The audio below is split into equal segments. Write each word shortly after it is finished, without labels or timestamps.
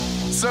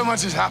So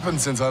much has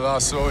happened since I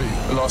last saw you.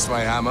 I lost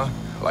my hammer,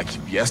 like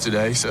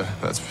yesterday, so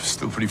that's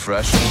still pretty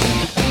fresh.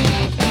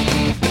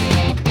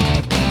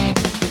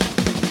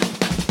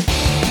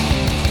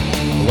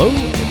 Hello,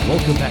 and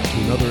welcome back to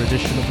another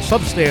edition of the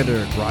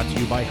Substandard, brought to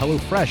you by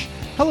HelloFresh.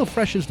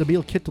 HelloFresh is the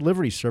meal kit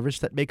delivery service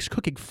that makes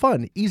cooking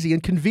fun, easy,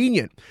 and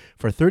convenient.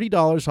 For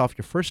 $30 off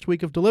your first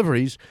week of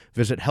deliveries,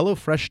 visit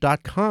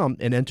HelloFresh.com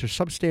and enter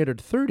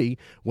Substandard30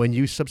 when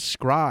you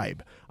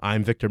subscribe.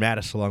 I'm Victor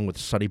Mattis, along with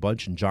Sonny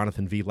Bunch and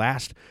Jonathan V.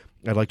 Last.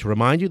 I'd like to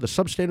remind you the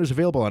Substandard is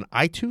available on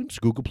iTunes,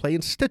 Google Play,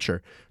 and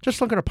Stitcher.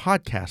 Just look at our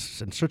podcasts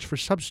and search for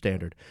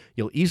Substandard.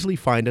 You'll easily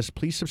find us.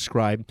 Please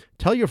subscribe,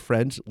 tell your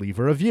friends, leave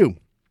a review.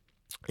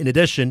 In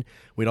addition,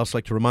 we'd also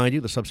like to remind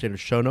you the Substandard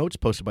show notes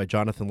posted by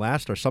Jonathan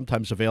Last are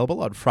sometimes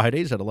available on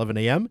Fridays at 11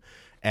 a.m.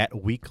 at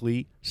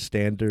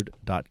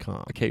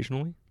weeklystandard.com.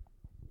 Occasionally?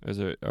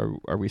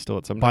 Are we still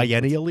at some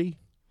Biennially?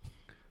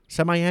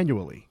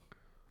 Semi-annually?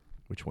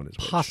 Which one is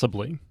which?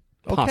 Possibly.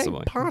 Okay,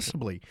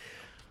 possibly.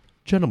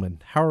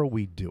 Gentlemen, how are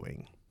we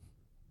doing?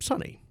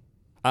 Sonny.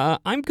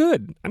 I'm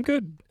good.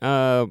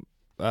 I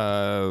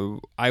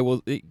will. I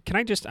want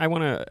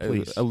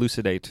to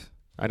elucidate.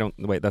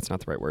 Wait, that's not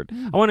the right word.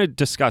 I want to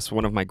discuss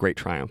one of my great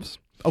triumphs.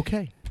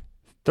 Okay.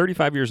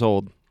 35 years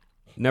old,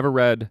 never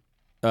read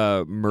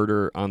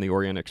Murder on the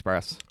Orient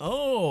Express.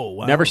 Oh,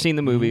 wow. Never seen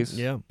the movies.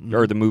 Yeah.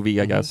 Or the movie,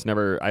 I guess.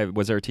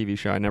 Was there a TV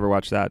show? I never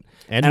watched that.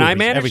 And movies, I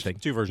managed everything.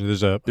 Two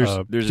versions. There's a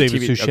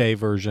David Suchet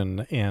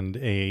version and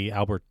a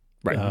Albert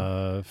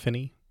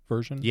Finney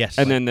version. Yes.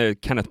 And then the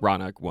Kenneth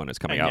Branagh one is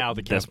coming out. Now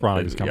the Kenneth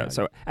Branagh is coming out.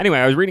 So anyway,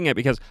 I was reading it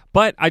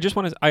but I just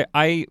want to,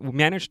 I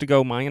managed to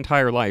go my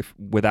entire life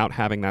without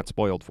having that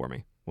spoiled for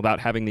me, without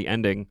having the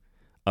ending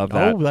of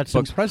that. Oh, that's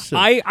impressive.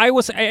 I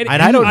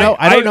don't know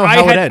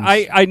how it ends.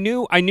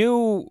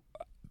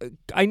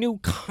 I knew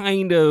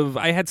kind of,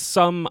 I had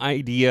some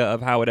idea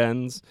of how it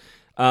ends.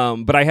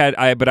 But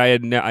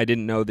I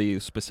didn't know the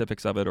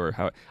specifics of it or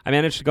how I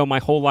managed to go my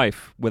whole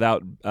life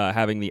without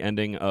having the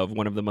ending of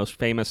one of the most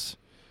famous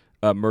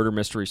murder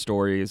mystery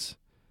stories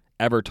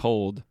ever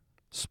told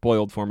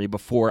spoiled for me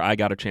before I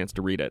got a chance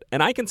to read it.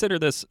 And I consider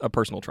this a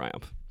personal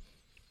triumph.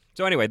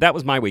 So anyway, that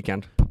was my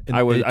weekend. It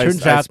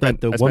turns out that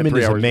the woman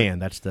is a man.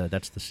 That's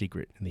the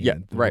secret. In the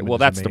end. Right. Well,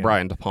 that's the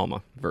Brian De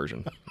Palma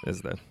version.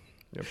 Is the.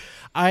 Yep.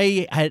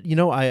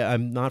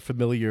 I'm not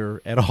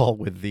familiar at all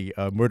with the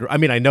murder. I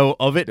mean, I know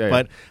of it,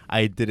 but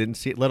I didn't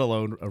see it, let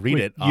alone read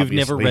it. You've obviously.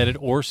 never read it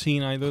or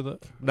seen either of the...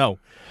 No.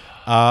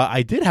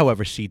 I did,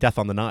 however, see Death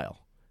on the Nile,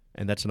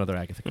 and that's another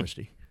Agatha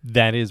Christie.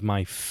 That is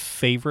my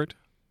favorite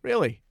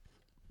really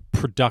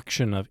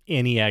production of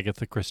any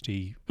Agatha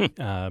Christie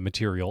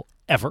material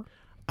ever.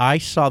 I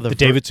saw the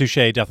David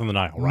Suchet Death on the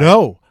Nile, right?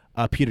 No,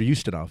 Peter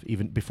Ustinov,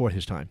 even before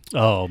his time.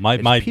 Oh,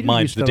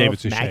 mine's the David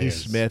Suchet. Maggie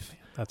Smith.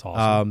 That's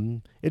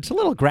awesome. It's a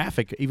little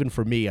graphic, even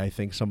for me. I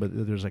think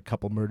there's a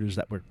couple murders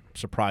that were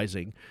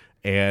surprising,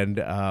 and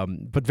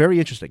but very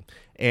interesting.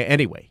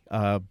 Anyway,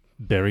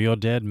 bury your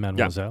dead,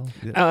 mademoiselle.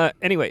 Yeah.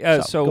 Anyway,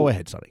 so go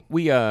ahead, Sonny.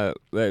 We the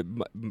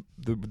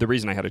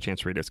reason I had a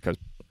chance to read it is because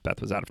Beth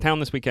was out of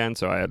town this weekend,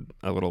 so I had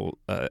a little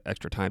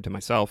extra time to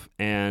myself,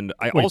 and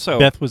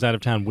Beth was out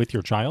of town with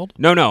your child?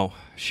 No,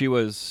 she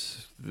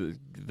was.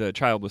 The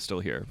child was still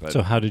here. But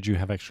so how did you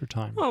have extra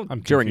time? Well,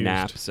 during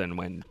naps and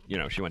when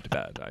she went to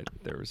bed,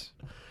 there was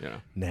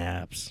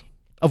naps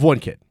of one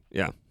kid.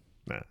 Yeah.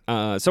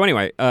 So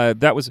anyway,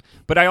 that was.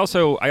 But I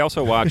also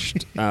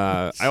watched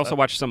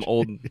some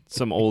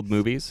old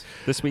movies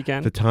this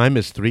weekend. The time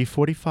is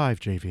 3:45.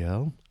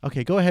 JVL.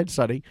 Okay, go ahead,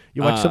 Sonny.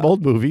 You watched some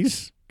old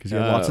movies because you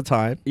had lots of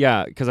time.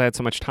 Yeah, because I had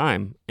so much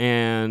time,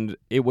 and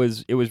it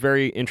was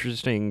very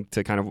interesting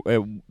to kind of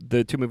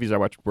the two movies I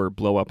watched were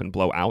Blow Up and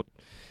Blow Out.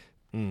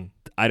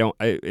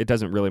 It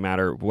doesn't really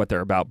matter what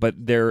they're about, but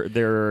they're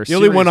the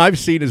only one I've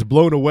seen is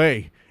Blown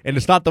Away, and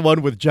it's not the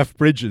one with Jeff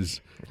Bridges.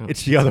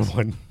 It's the other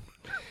one.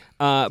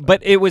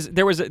 But it is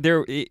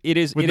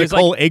with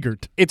Nicole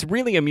Eggert. It's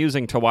really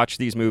amusing to watch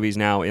these movies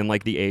now in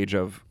like the age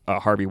of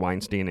Harvey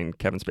Weinstein and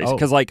Kevin Spacey,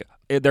 because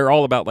they're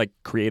all about like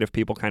creative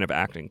people kind of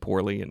acting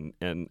poorly and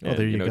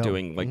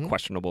doing like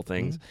questionable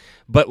things,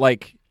 but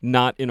like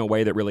not in a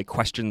way that really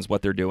questions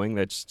what they're doing.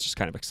 That's just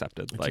kind of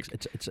accepted.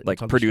 It's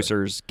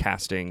producers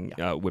casting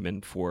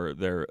women for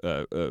their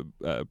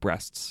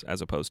breasts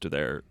as opposed to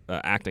their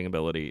acting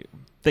ability.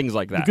 Things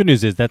like that. The good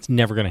news is that's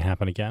never going to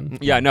happen again.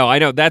 Yeah, no, I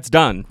know. That's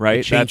done,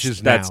 right?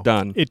 That's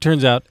done. It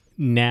turns out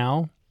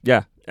now,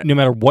 no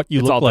matter what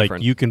you look like,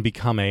 different. You can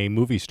become a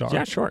movie star.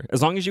 Yeah, sure.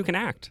 As long as you can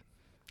act.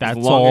 That's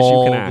as long as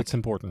you can act. That's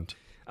important.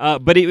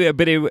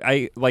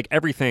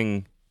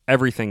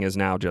 Everything is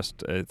now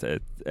just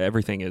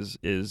everything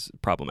is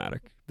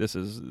problematic.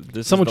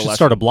 Someone should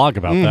start a blog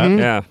about that.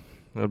 Yeah.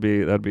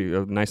 That'd be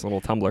a nice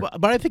little Tumblr.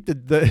 But I think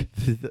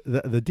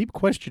the deep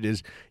question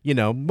is,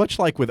 much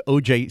like with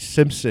O.J.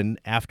 Simpson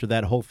after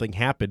that whole thing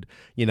happened,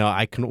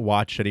 I couldn't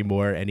watch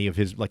anymore any of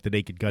his like the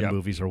Naked Gun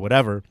movies or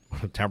whatever,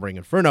 Towering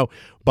Inferno.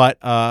 But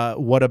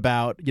what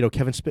about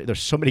Kevin Spacey?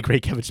 There's so many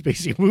great Kevin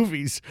Spacey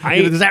movies.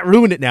 Does that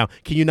ruin it now?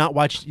 Can you not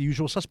watch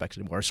Usual Suspects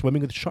anymore, or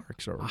Swimming with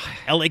Sharks, or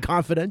L.A.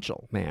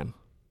 Confidential? Man.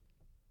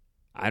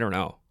 I don't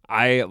know.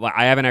 I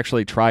haven't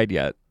actually tried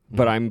yet,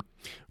 but I'm.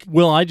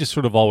 Well, I just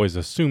sort of always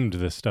assumed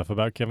this stuff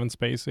about Kevin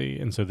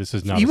Spacey, and so this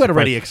is not. You would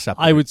already accept.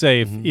 I would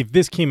say if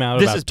this came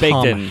out about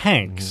Tom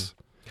Hanks,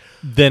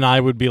 then I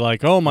would be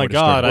like, oh my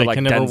God, I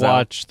can never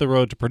watch The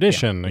Road to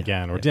Perdition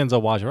again, or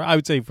Denzel Washington. I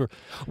would say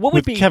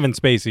with Kevin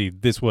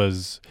Spacey, this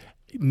was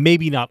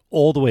maybe not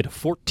all the way to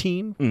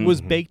 14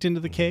 was baked into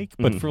the cake,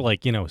 but for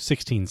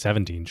 16,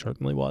 17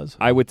 certainly was.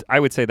 I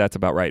would say that's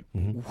about right.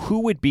 Who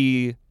would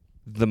be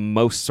the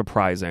most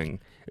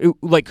surprising?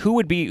 Like who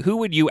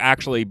would you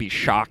actually be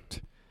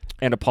shocked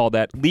and appalled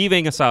at,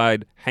 leaving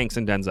aside Hanks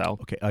and Denzel?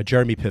 Okay,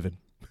 Jeremy Piven.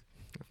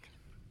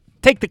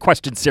 Take the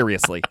question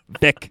seriously,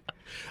 Vic.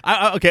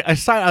 Okay,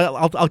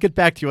 I'll get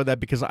back to you on that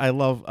because I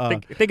love.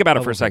 Think about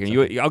it for a second.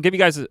 I'll give you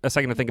guys a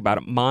second to think about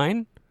it.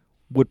 Mine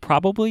would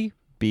probably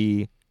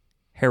be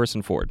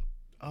Harrison Ford.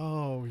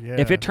 Oh yeah.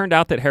 If it turned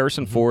out that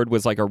Harrison Ford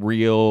was like a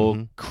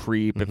real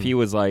creep, if he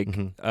was like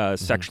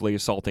sexually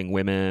assaulting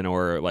women,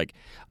 or like,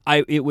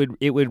 it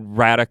would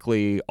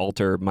radically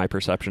alter my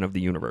perception of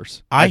the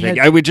universe.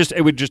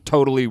 It would just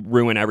totally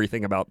ruin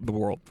everything about the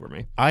world for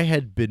me. I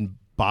had been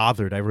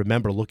bothered. I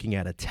remember looking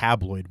at a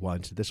tabloid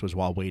once. This was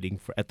while waiting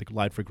at the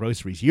line for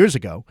groceries years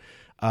ago.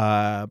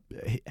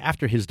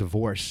 After his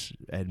divorce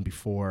and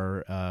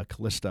before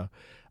Callista,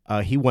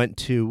 he went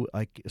to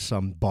like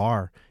some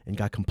bar and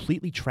got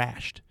completely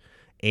trashed.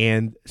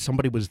 And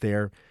somebody was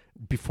there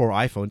before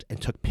iPhones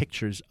and took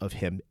pictures of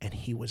him, and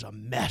he was a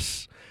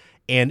mess.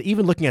 And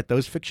even looking at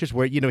those pictures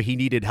where, he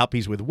needed help,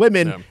 he's with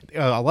women,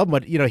 I love him,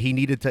 but, he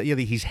needed to,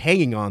 he's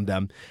hanging on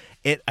them.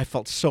 I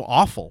felt so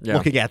awful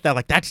looking at that.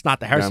 Like, that's not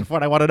the Harrison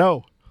Ford I want to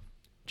know.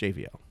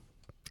 JVL.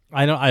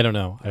 I don't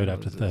know. I would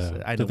have to think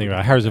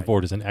about it. Harrison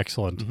Ford is an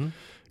excellent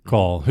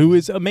call, who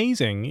is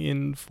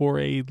amazing for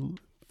a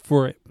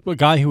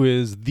guy who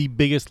is the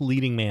biggest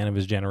leading man of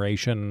his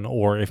generation,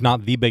 or if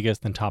not the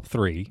biggest, then top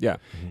three. Yeah.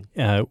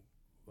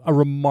 A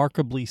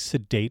remarkably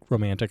sedate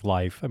romantic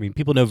life. I mean,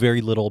 people know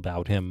very little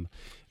about him,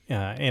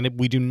 and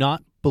we do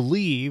not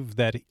believe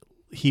that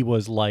he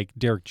was like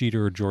Derek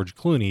Jeter or George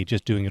Clooney,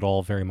 just doing it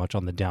all very much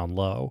on the down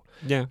low.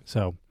 Yeah.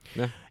 So,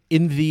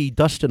 in the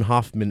Dustin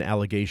Hoffman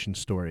allegation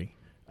story,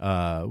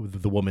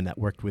 the woman that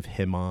worked with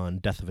him on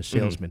Death of a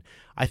Salesman,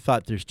 I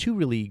thought there's two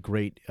really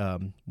great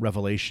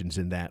revelations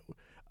in that,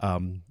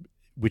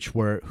 which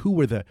were who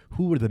were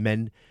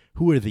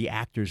the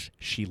actors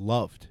she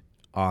loved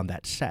on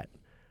that set.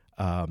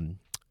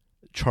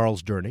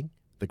 Charles Durning,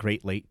 the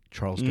great late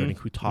Charles Durning,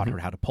 who taught her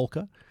how to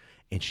polka,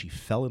 and she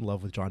fell in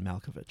love with John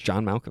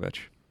Malkovich.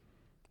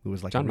 Who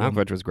was like John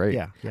Malkovich was great.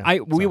 Yeah.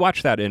 We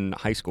watched that in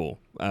high school.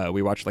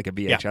 We watched like a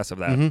VHS of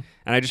that, and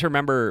I just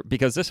remember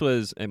because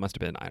it must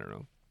have been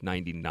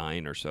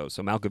 99 or so.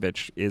 So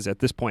Malkovich is at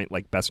this point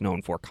like best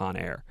known for Con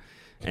Air,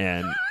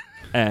 and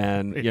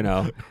and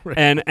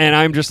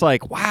I'm just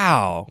like,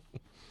 wow,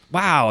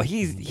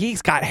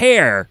 he's got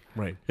hair.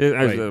 Right.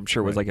 I'm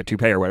sure it was like a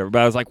toupee or whatever,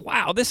 but I was like,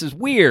 wow, this is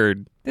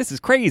weird. This is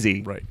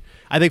crazy. Right.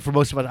 I think for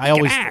most of us,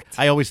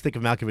 I always think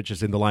of Malkovich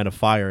as in The Line of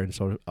Fire, and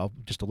so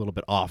just a little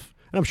bit off.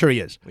 And I'm sure he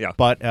is. Yeah.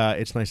 But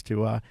it's nice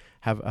to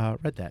have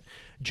read that.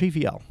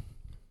 JVL.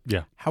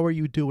 Yeah. How are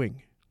you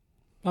doing?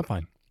 I'm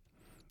fine.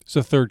 It's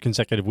the third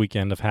consecutive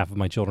weekend of half of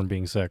my children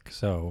being sick,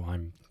 so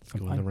I'm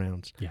going the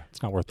rounds. Yeah,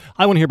 it's not worth it.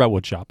 I want to hear about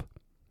Woodshop.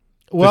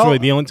 Well, that's really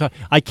the only time.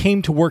 I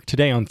came to work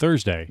today on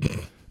Thursday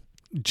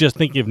just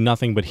thinking of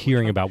nothing but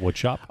hearing about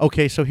Woodshop.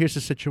 Okay, so here's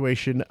the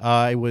situation.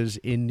 I was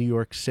in New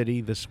York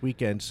City this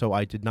weekend, so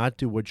I did not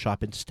do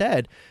Woodshop.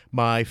 Instead,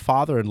 my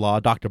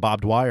father-in-law, Dr.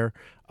 Bob Dwyer,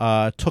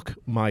 took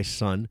my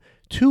son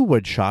to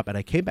Woodshop, and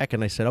I came back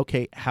and I said,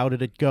 okay, how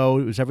did it go?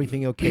 Was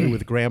everything okay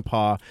with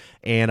Grandpa?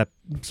 And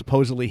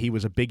supposedly he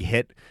was a big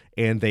hit,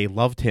 and they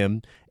loved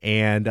him.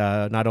 And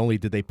not only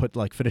did they put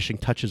like finishing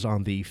touches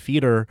on the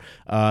feeder,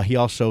 he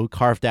also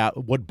carved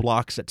out wood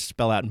blocks that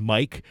spell out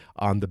Mike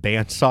on the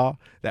bandsaw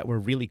that were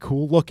really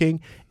cool looking.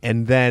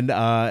 And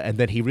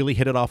then he really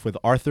hit it off with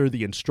Arthur,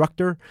 the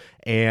instructor.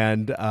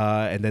 And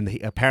then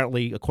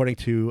apparently, according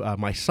to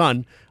my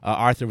son,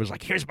 Arthur was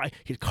like, "Here's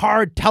his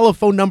card,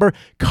 telephone number.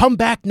 Come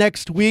back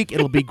next week.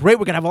 It'll be great.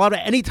 We're gonna have a lot of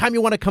anytime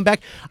you want to come back."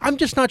 I'm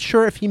just not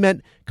sure if he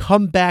meant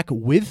come back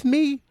with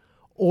me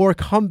or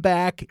come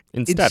back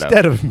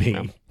instead of me.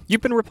 No.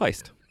 You've been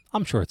replaced.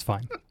 I'm sure it's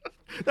fine.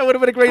 That would have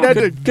been a great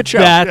ending. Good show.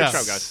 Good show,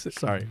 guys.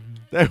 Sorry.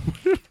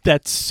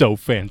 That's so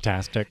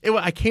fantastic.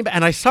 I came back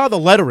and I saw the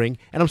lettering,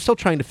 and I'm still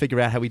trying to figure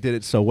out how he did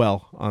it so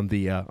well on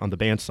the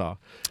bandsaw.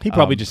 He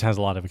probably just has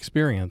a lot of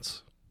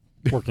experience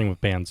working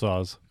with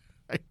bandsaws.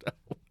 I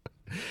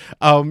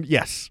know.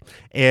 Yes,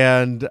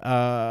 and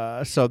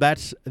so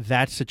that's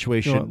that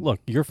situation. Look,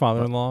 your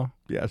father-in-law,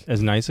 yes,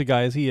 as nice a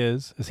guy as he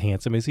is, as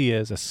handsome as he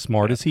is, as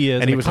smart as he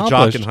is, and he was a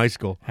jock in high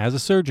school, as a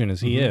surgeon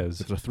as he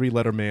is. It's a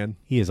 3-letter man.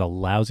 He is a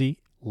lousy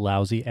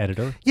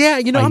editor. Yeah,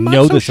 I'm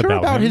not so sure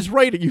about his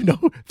writing.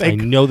 I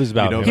know this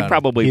about him. He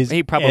probably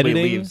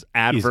leaves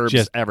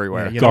adverbs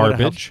everywhere.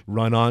 Garbage.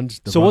 Run-ons.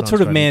 So what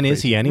sort of man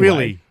is he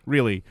anyway?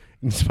 Really,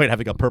 despite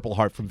having a Purple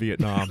Heart from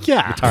Vietnam.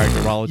 Yeah. Retired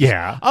neurologist.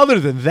 Yeah. Other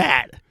than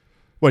that,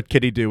 What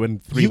can he do in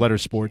three-letter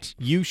sports?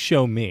 You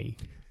show me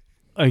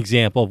an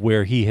example of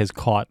where he has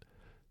caught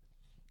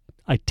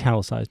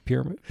italicized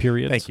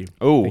periods. Thank you.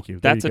 Oh, Thank you.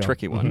 That's a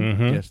tricky one.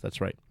 Mm-hmm. Yes,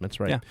 that's right. That's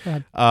right.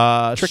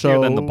 Yeah,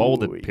 trickier than the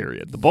bolded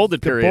period. The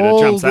bolded period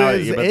jumps out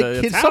at you, but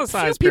the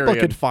italicized period.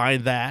 People could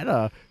find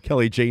that.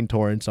 Kelly Jane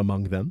Torrance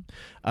among them.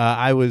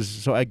 I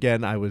was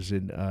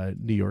in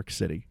New York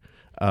City.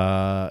 When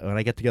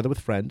I get together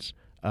with friends,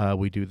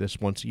 we do this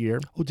once a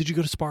year. Oh, did you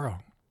go to Sparrow?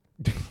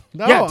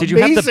 No, yeah, did you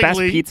have the best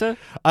pizza?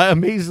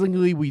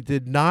 Amazingly, we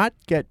did not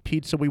get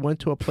pizza. We went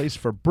to a place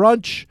for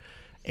brunch.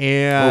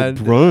 And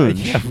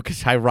brunch. Yeah,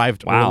 because I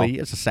arrived early.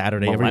 It's a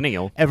Saturday.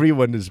 Millennial.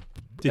 Everyone is.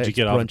 Did you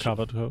get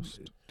avocado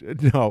toast?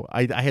 No,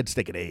 I had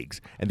steak and eggs,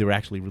 and they were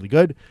actually really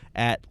good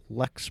at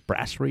Lex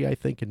Brasserie, I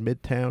think, in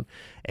Midtown.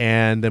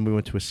 And then we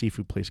went to a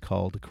seafood place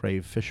called the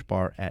Crave Fish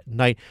Bar at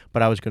night.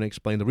 But I was going to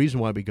explain the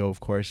reason why we go, of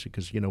course,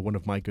 because one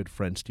of my good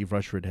friends, Steve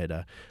Rushford,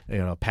 had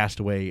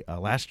passed away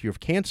last year of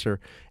cancer,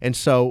 and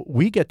so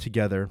we get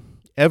together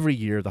every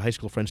year, the high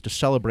school friends, to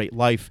celebrate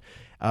life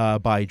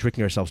by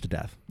drinking ourselves to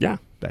death. Yeah,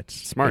 that's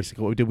smart.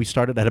 Basically what we did. We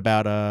started at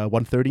about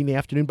 1:30 in the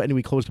afternoon, but anyway,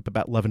 we closed up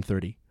about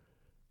 11:30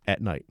 at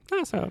night.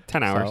 Oh, so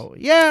 10 hours. So,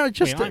 yeah,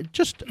 just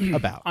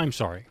about. I'm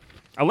sorry.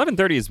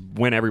 11:30 is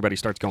when everybody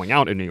starts going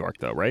out in New York,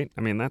 though, right?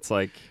 I mean, that's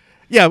like...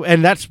 Yeah,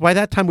 and that's by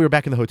that time we were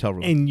back in the hotel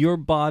room. And your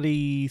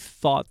body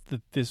thought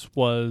that this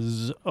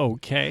was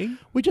okay?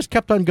 We just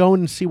kept on going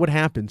and see what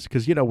happens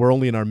because, we're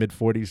only in our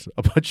mid-40s,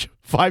 a bunch of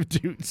 5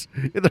 dudes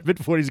in their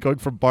mid-40s going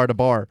from bar to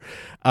bar.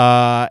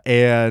 But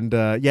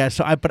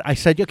I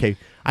said, okay,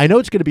 I know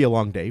it's going to be a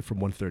long day from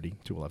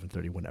 1:30 to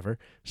 11:30, whenever.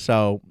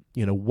 So,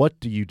 what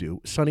do you do?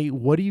 Sonny,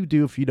 what do you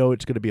do if you know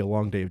it's going to be a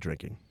long day of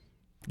drinking?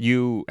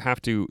 You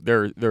have to,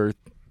 there are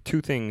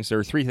three things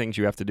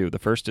you have to do. The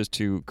first is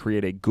to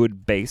create a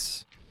good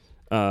base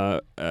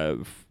that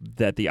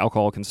the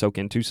alcohol can soak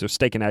into. So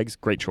steak and eggs,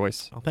 great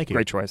choice. Oh, thank you.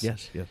 Great choice.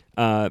 Yes.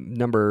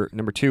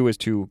 Number two is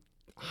to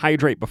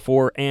hydrate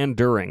before and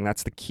during.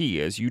 That's the key.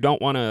 Is you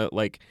don't want to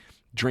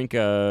drink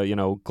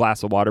a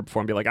glass of water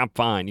before and be like, I'm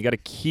fine. You got to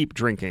keep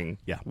drinking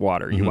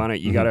water. Mm-hmm. You want to.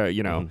 You got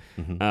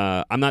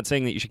to. I'm not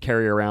saying that you should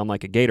carry around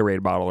like a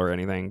Gatorade bottle or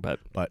anything, but.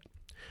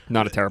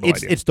 Not a terrible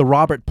idea. It's the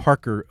Robert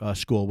Parker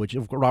school, which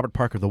Robert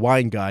Parker, the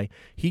wine guy,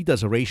 he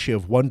does a ratio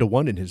of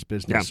 1-to-1 in his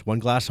business. Yeah. 1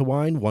 glass of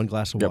wine, 1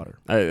 glass of water.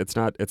 It's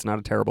not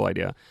a terrible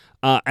idea.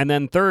 And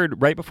then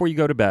third, right before you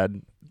go to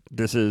bed,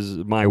 this is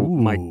my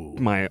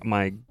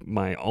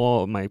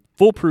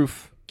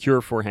foolproof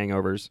cure for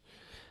hangovers.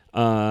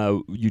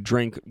 You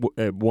drink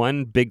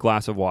 1 big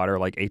glass of water,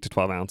 like 8 to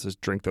 12 ounces.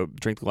 Drink the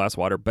glass of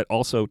water, but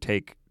also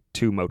take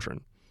 2 Motrin.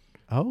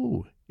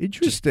 Oh,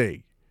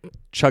 interesting.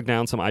 Chug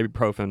down some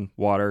ibuprofen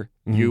water.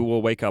 Mm-hmm. You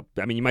will wake up.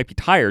 I mean, you might be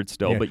tired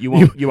still, but you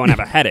won't have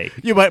a headache.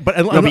 You might, but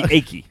you'll be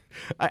achy.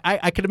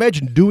 I can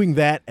imagine doing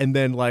that and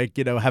then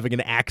having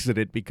an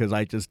accident because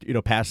I just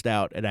passed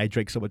out and I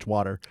drank so much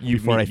water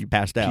before I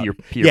passed out.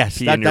 Yes,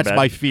 that's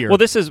my fear.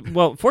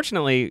 Well,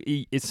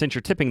 fortunately, since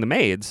you're tipping the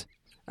maids,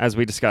 as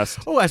we discussed.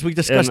 Oh, as we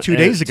discussed 2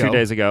 days ago. 2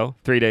 days ago.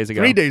 3 days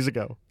ago. 3 days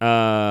ago.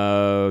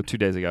 2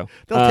 days ago.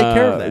 They'll take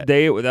care of that.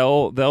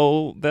 They'll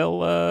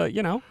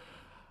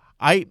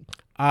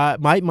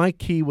my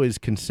key was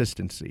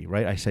consistency,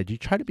 right? I said, you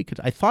try to be,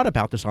 I thought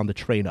about this on the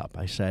train up.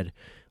 I said,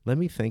 let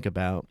me think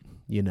about,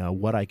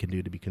 what I can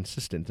do to be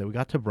consistent. So we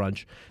got to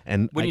brunch.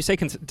 And when you say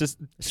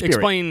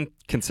explain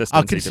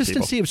consistency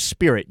consistency of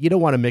spirit. You don't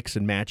want to mix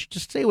and match.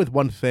 Just stay with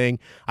one thing.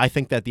 I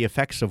think that the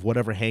effects of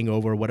whatever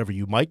hangover, whatever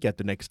you might get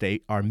the next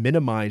day are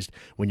minimized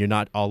when you're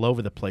not all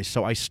over the place.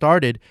 So I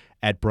started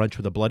at brunch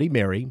with a Bloody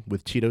Mary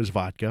with Tito's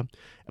vodka,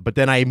 but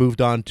then I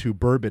moved on to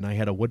bourbon. I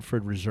had a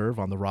Woodford Reserve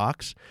on the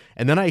rocks,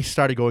 and then I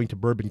started going to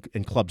bourbon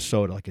and club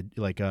soda,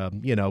 like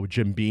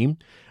Jim Beam,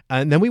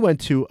 and then we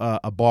went to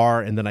a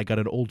bar, and then I got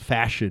an old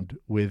fashioned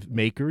with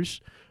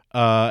Makers,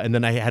 and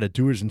then I had a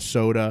Dewar's and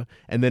soda,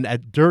 and then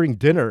during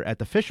dinner at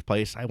the fish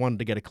place, I wanted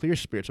to get a clear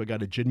spirit, so I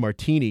got a gin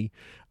martini,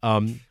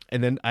 and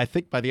then I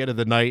think by the end of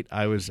the night,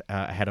 I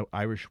had an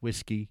Irish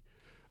whiskey.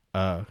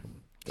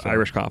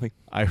 Irish coffee.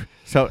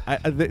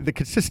 The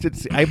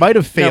consistency. I might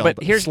have failed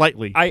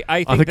slightly I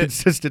think on the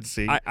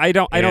consistency. I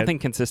don't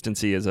think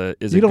consistency is a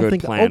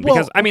good plan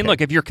because look,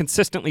 if you're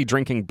consistently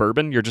drinking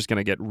bourbon, you're just going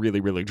to get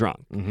really, really drunk.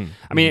 Mm-hmm.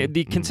 I mean,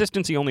 the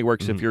consistency only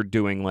works if you're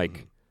doing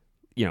like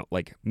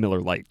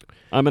Miller Lite.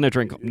 I'm going to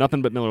drink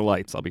nothing but Miller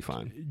Lights. I'll be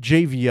fine.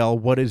 JVL,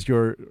 what is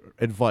your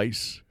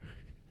advice?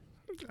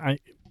 I'm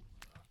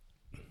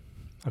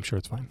sure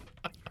it's fine.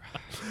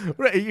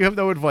 Right, you have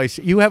no advice.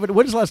 You haven't.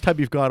 When is the last time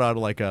you've gone on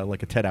like a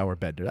 10-hour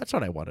bender? That's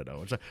what I want to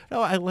know. It's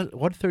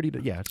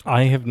 1:30. Yeah, it's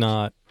I have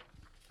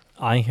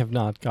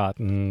not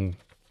gotten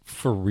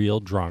for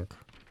real drunk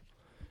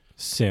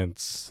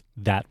since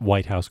that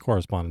White House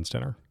Correspondents'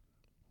 Dinner.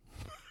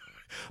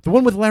 The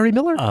one with Larry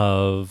Miller?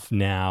 Of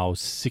now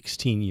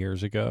 16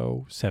 years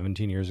ago,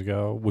 17 years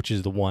ago, which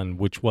is the one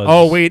which was...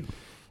 Oh, wait.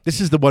 This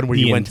is the one where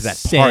you went to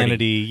that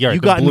insanity. party.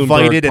 You got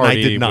invited and I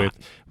did not.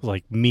 With,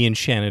 like me and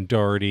Shannon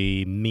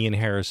Doherty, me and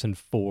Harrison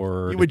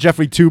Ford. You with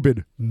Jeffrey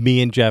Toobin.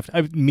 Me and Jeff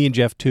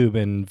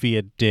Toobin,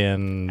 Viet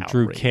Din,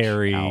 Drew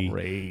Carey.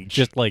 Outrage.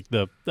 Just like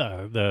the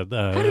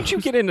How did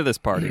you get into this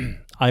party?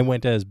 I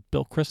went as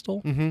Bill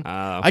Crystal. Mm-hmm.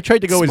 I tried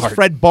to go as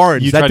Fred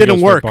Barnes. You that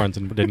didn't work. Fred Barnes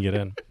and didn't get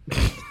in.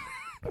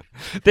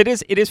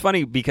 It is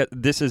funny because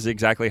this is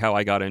exactly how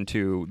I got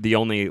into the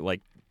only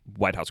like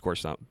White House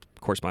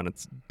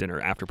Correspondents'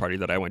 dinner after party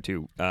that I went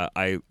to.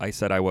 I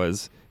said I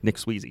was Nick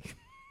Sweezy.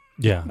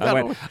 Yeah,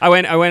 I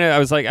went. I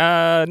was like,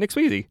 Nick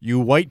Sweezy. You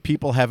white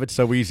people have it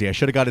so easy. I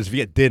should have got his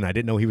Viet Din. I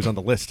didn't know he was on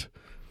the list.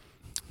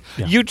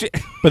 Yeah.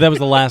 But that was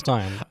the last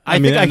time. I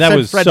mean, that said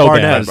was Fred so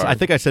Barnes. bad. I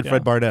think I said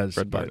Fred Barnes.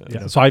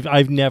 Yeah. So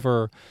I've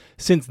never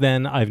since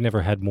then I've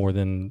never had more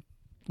than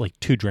like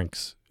 2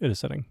 drinks at a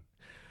sitting.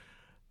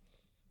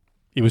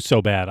 It was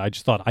so bad. I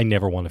just thought I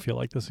never want to feel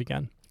like this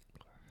again.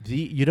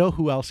 You know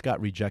who else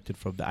got rejected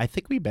from that? I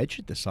think we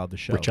mentioned this on the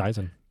show. Rich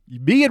Eisen.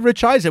 Me and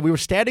Rich Eisen, we were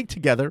standing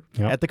together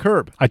at the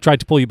curb. I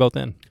tried to pull you both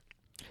in.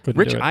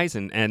 Rich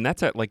Eisen, and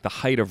that's at like the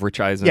height of Rich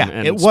Eisen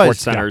and it was.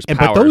 Sports Center's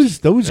powers.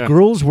 But those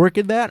girls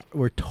working that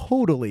were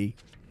totally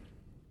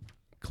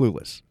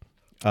clueless.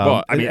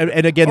 Well, I mean,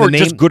 and again, or the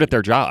name, just good at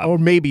their job, or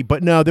maybe,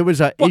 but no, there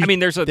was a. Well, I mean,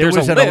 there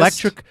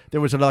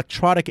was an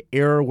electronic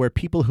error where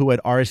people who had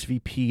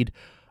RSVP'd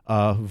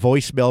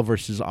voicemail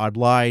versus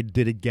online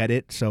didn't get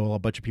it, so a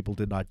bunch of people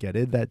did not get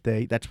in that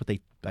day. That's what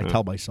I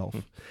tell myself.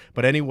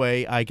 But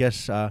anyway, I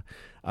guess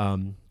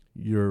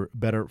you're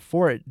better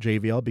for it,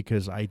 JVL,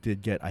 because I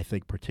did get, I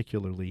think,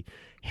 particularly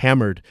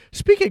hammered.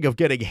 Speaking of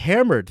getting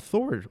hammered,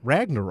 Thor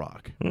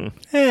Ragnarok.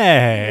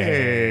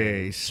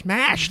 Hey,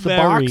 smashed the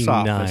box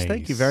office. Nice.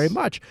 Thank you very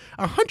much.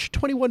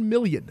 $121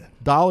 million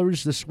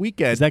this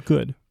weekend. Is that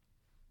good?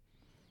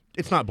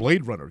 It's not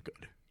Blade Runner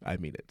good. I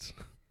mean, it's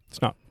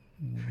not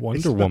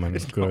Wonder Woman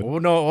is good. Oh,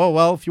 no. Oh,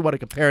 well, if you want to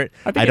compare it,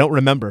 I don't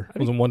remember.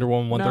 Wasn't Wonder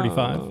Woman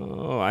 135?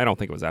 No, I don't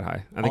think it was that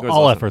high. I think it was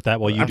I'll effort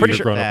that while you do your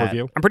grown-up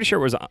review. I'm pretty sure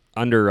it was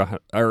I'm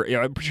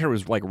pretty sure it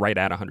was like right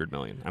at 100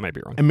 million. I might be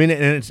wrong. I mean,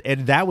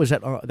 and that was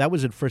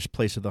in first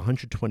place of the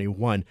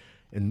 121,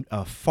 and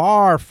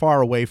far,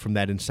 far away from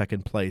that in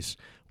second place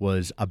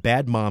was A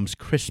Bad Mom's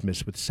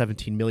Christmas with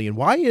 17 million.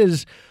 Why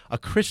is a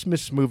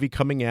Christmas movie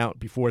coming out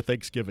before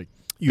Thanksgiving?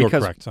 You're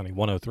correct, Sonny.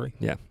 103.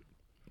 Yeah.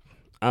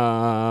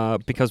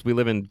 Because we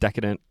live in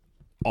decadent,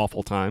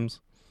 awful times.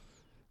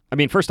 I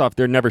mean, first off,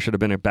 there never should have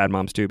been a Bad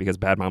Moms 2 because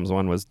Bad Moms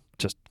 1 was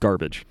just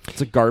garbage.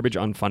 It's a garbage,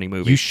 unfunny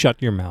movie. You shut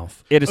your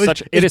mouth. It is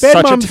such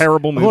a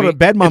terrible movie. Hold on,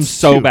 Bad Moms it's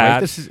so 2,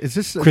 bad.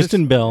 Right?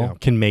 Kristen Bell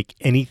can make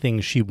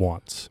anything she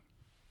wants.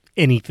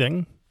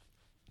 Anything.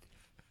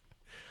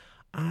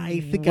 I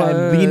think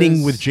I'm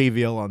leaning with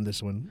JVL on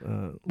this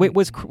one. Wait,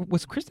 was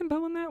Kristen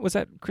Bell in that? Was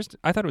that Kristen?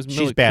 I thought it was Mila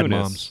She's Bad Kunis.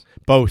 Moms.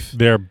 Both.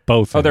 They're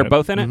both. Oh, they're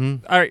both in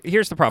it. All right.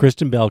 Here's the problem.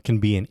 Kristen Bell can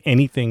be in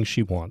anything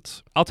she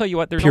wants. I'll tell you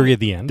what.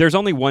 The end. There's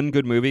only one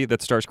good movie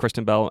that stars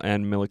Kristen Bell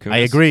and Mila Kunis. I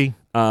agree.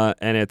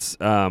 And it's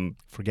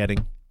Forgetting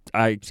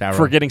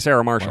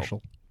Sarah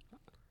Marshall.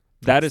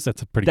 That's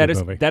a pretty good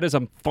movie. That is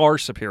a far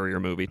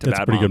superior movie to Bad Moms.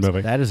 That's a pretty good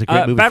movie. That is a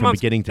great movie from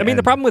beginning to end. I mean,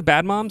 the problem with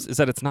Bad Moms is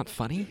that it's not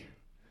funny.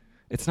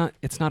 It's not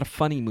a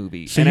funny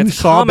movie. So and you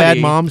saw comedy.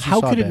 Bad Moms? How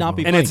could it not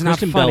be funny? And it's not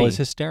Kristen funny. Bell is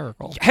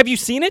hysterical. Have you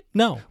seen it?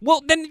 No.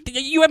 Well, then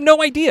you have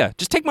no idea.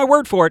 Just take my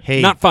word for it.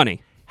 Hey, not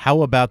funny.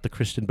 How about the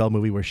Kristen Bell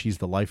movie where she's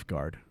the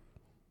lifeguard?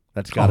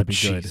 That's got to be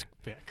good.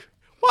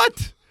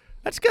 What?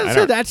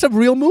 That's a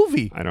real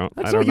movie. I don't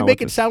you know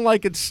make it sound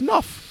like it's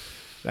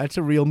snuff. That's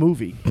a real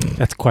movie.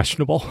 That's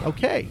questionable.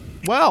 Okay.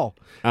 Well,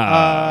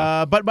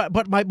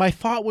 but my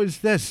thought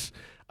was this.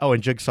 Oh,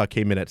 and Jigsaw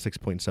came in at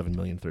 6.7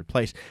 million, third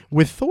place.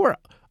 With Thor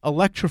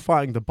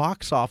electrifying the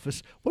box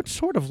office, what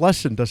sort of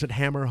lesson does it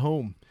hammer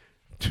home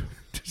to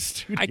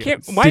studios? I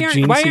can't. Why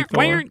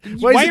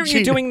aren't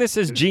you doing this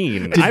as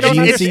Gene? I don't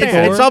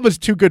understand. It's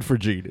almost too good for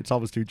Gene. It's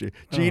almost too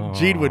Gene.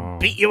 Gene would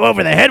beat you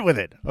over the head with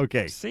it.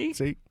 Okay.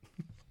 See.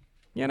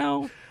 You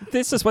know,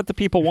 this is what the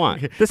people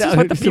want. This is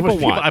what the people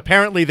want.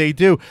 Apparently they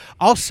do.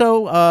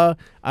 Also,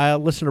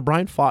 listener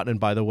Brian Fontman,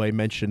 by the way,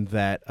 mentioned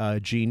that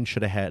Gene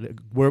should have had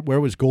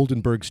where was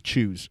Goldenberg's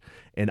Choose?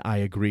 And I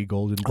agree,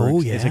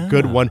 Goldenberg's is a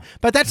good one.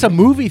 But that's a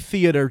movie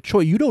theater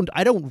choice.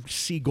 I don't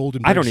see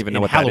Goldenberg's I don't even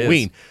know what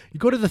Halloween. That is. You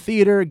go to the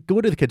theater, go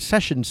to the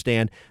concession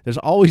stand. There's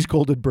always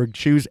Goldenberg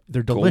Choose.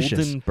 They're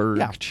delicious.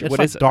 Goldenberg. It's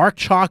like dark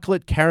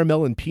chocolate,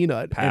 caramel, and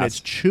peanut, and it's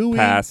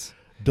chewy.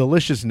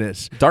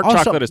 Deliciousness. Dark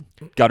chocolate is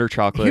gutter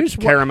chocolate.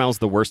 Caramel's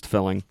the worst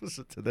filling.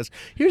 Listen to this.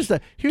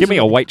 Give me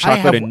a white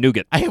chocolate and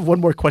nougat. I have one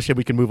more question.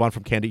 We can move on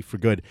from candy for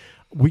good.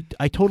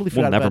 I totally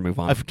forgot.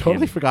 I've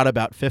totally forgot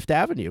about Fifth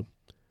Avenue,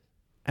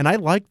 and I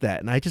like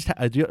that. And I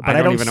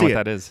don't even know what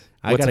that is.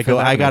 I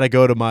gotta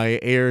go to my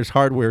Ayers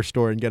hardware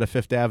store and get a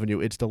Fifth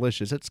Avenue. It's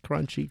delicious. It's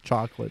crunchy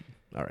chocolate.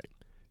 All right.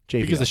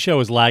 JVL. Because the show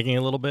is lagging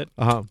a little bit.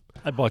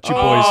 I bought you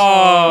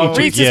boys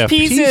Reese's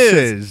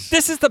Pieces.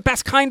 This is the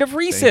best kind of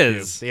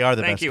Reese's. They are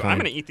the best Thank you. kind. I'm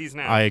going to eat these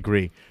now. I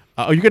agree.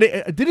 Are you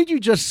gonna? Didn't you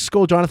just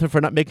scold Jonathan for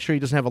not making sure he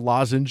doesn't have a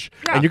lozenge?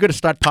 Yeah. And you're going to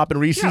start popping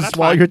Reese's that's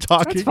while fine. you're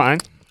talking? That's fine.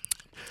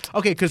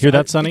 Okay, because hear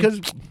that, Sonny?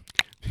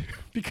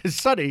 Because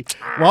Sonny,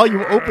 while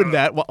you open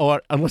that,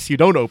 or unless you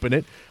don't open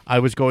it, I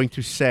was going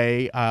to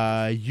say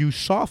you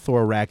saw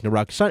Thor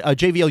Ragnarok.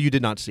 JVL, you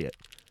did not see it.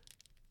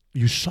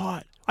 You saw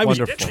it. I was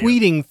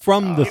tweeting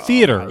from the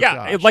theater.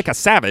 Like a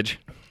savage.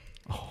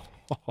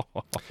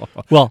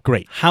 Well,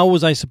 great. How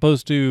was I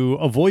supposed to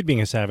avoid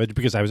being a savage?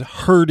 Because I was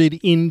herded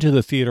into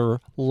the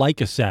theater like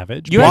a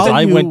savage.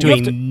 I went to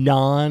a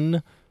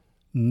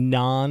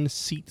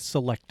non-seat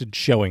selected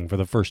showing for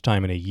the first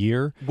time in a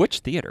year. Which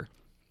theater?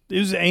 It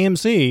was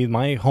AMC,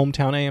 my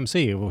hometown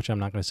AMC, which I'm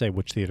not going to say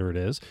which theater it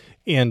is.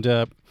 And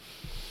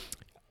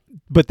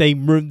but they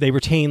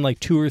retain like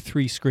 2 or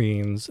 3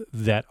 screens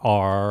that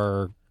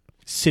are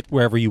sit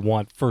wherever you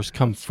want, first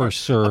come,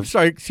 first serve. I'm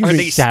sorry, excuse me. Are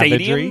they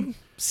stadium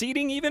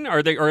seating even? Or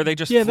are they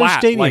just flat? They're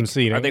stadium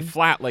seating. Are they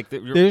flat?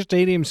 They're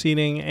stadium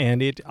seating,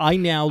 and it's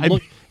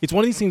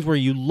one of these things where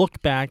you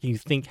look back and you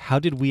think, how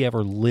did we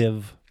ever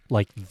live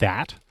like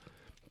that?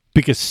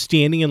 Because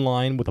standing in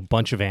line with a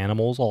bunch of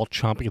animals all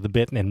chomping at the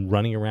bit and then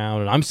running around,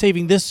 and I'm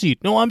saving this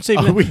seat. No, I'm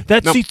saving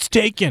that seat's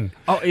taken.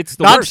 Oh, it's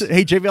the worst.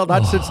 Hey, JVL,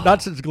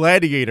 not since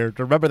Gladiator.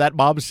 Do you remember that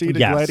mob scene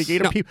in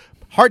Gladiator? No.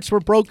 Hearts were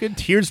broken,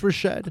 tears were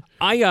shed.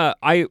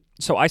 I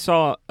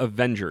saw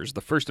Avengers,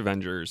 the first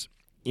Avengers,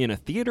 in a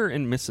theater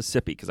in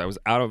Mississippi because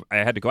I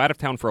had to go out of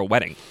town for a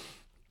wedding.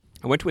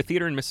 I went to a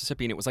theater in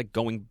Mississippi, and it was like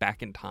going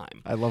back in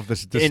time. I love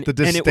this the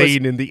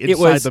disdain in the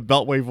inside the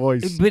Beltway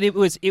voice. But it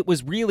was.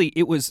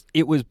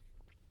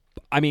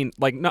 I mean,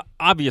 like,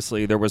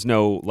 obviously there was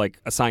no like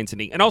assigned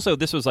seating, and also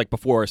this was like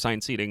before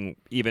assigned seating,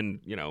 even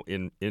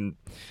in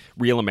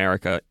real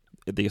America,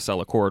 the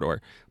Acela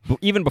corridor.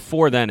 Even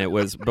before then, it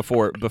was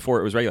before it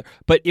was regular.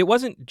 But it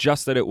wasn't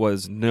just that it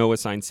was no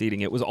assigned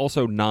seating; it was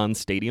also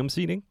non-stadium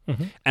seating.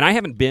 Mm-hmm. And I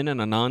haven't been in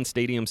a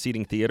non-stadium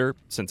seating theater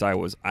since I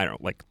was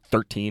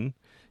 13.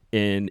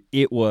 And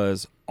it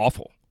was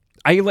awful.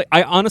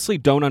 I honestly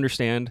don't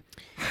understand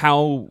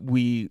how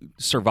we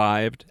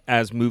survived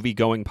as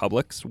movie-going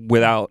publics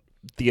without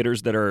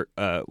theaters that are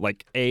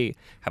like A,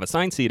 have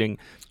assigned seating,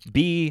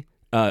 B,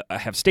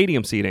 have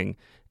stadium seating,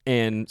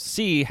 and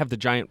C, have the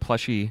giant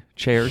plushy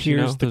chairs.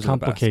 Here's the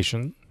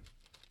complication.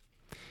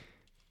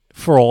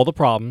 For all the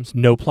problems,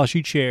 no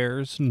plushy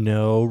chairs,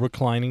 no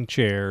reclining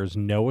chairs,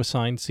 no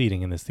assigned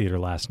seating in this theater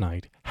last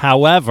night.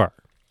 However,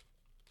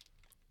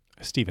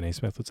 Stephen A.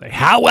 Smith would say,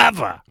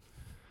 however,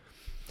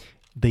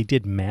 they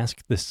did mask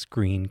the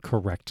screen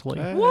correctly.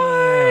 What?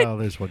 Well,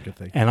 there's one good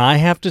thing. And I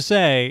have to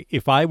say,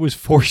 if I was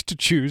forced to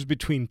choose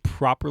between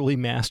properly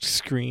masked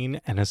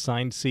screen and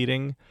assigned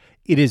seating,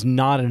 it is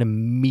not an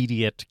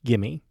immediate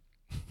gimme.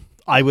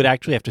 I would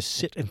actually have to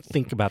sit and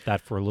think about that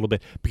for a little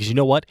bit, because you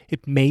know what?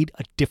 It made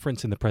a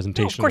difference in the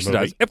presentation. Of course it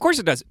does. Of course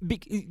it does.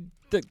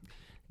 The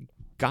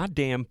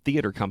goddamn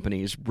theater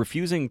companies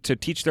refusing to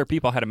teach their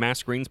people how to mask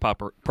screens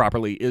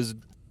properly is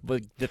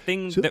the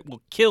thing that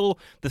will kill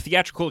the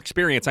theatrical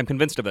experience. I'm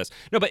convinced of this.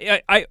 No, but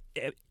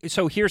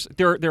so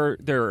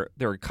there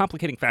are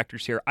complicating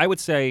factors here. I would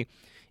say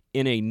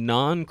in a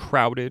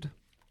non-crowded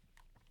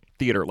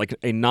theater, like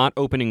a not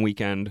opening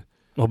weekend.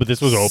 Oh, but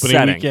this was opening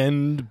setting.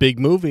 Weekend, big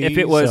movie. If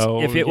it was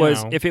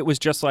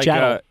just like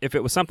if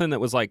it was something that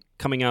was like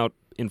coming out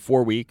in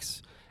 4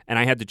 weeks, and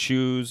I had to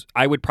choose,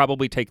 I would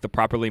probably take the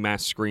properly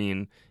masked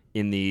screen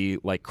in the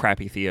like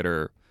crappy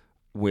theater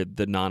with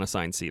the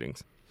non-assigned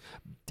seatings.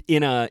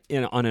 On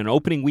an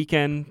opening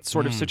weekend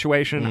sort of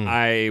situation,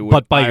 I would.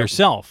 But by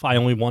yourself,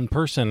 only one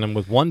person, and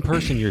with one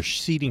person, your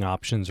seating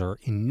options are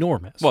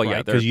enormous. Well, right?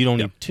 yeah, because you don't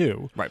need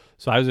two. Right.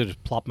 So I was able to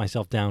just plop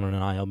myself down on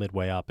an aisle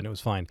midway up, and it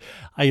was fine.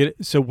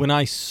 So when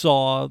I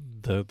saw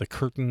the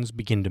curtains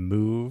begin to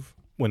move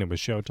when it was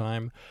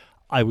showtime,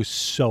 I was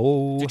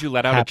so Did you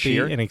let out happy a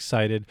cheer? and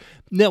excited.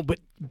 No, but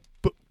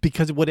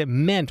because what it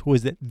meant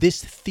was that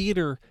this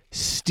theater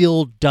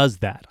still does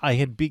that. I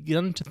had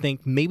begun to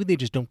think maybe they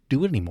just don't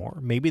do it anymore.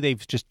 Maybe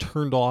they've just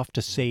turned off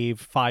to save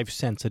 5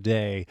 cents a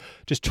day,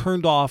 just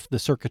turned off the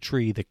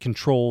circuitry that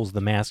controls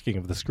the masking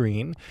of the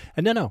screen.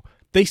 And no,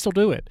 they still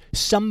do it.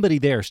 Somebody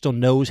there still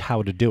knows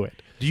how to do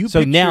it.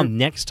 Now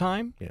next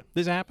time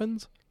this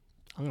happens,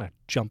 I'm going to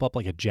jump up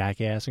like a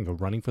jackass and go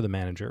running for the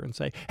manager and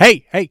say,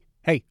 hey,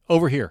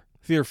 over here,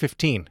 Theater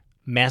 15,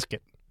 mask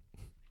it.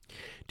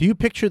 Do you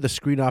picture the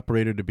screen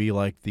operator to be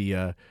like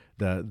the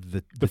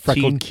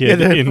freckled kid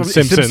in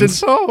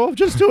Simpsons? Oh, I'm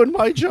just doing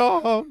my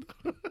job.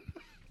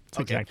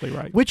 That's exactly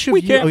right.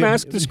 We can't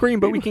mask the screen,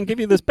 but we can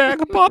give you this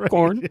bag of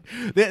popcorn.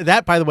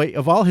 That, by the way,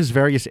 of all his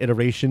various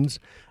iterations,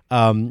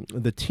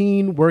 the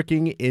teen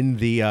working in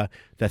the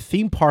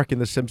theme park in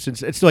The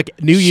Simpsons, it's like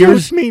New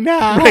Year's. Shoot me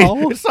now.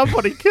 Right.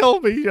 Somebody kill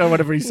me.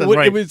 Whatever he says.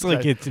 Right. It was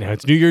like it's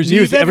New Year's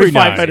Eve every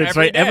 5 minutes,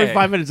 every right? day. Every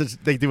 5 minutes,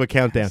 they do a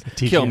countdown.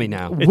 Kill me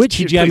now. Which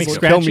TGI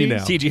McScratchy? Kill me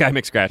now. CGI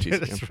McScratchies.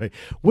 That's right.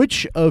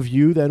 Which of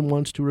you then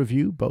wants to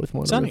review? Both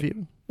want to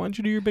review. Why don't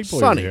you do your big boy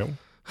Sonny. review?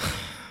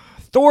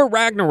 Thor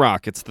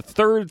Ragnarok. It's the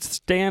third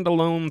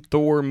standalone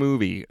Thor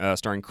movie,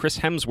 starring Chris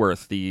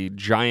Hemsworth, the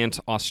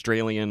giant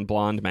Australian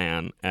blonde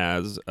man,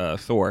 as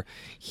Thor.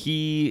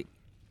 He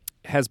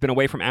has been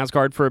away from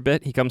Asgard for a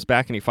bit. He comes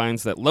back and he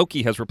finds that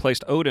Loki has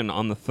replaced Odin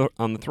on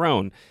the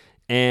throne.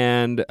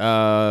 And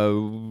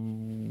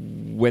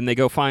when they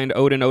go find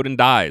Odin, Odin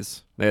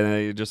dies.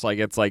 They just like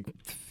it's like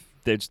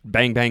they just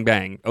bang, bang,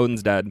 bang.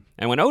 Odin's dead.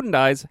 And when Odin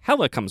dies,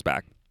 Hela comes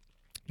back.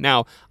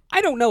 Now,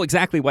 I don't know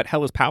exactly what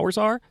Hela's powers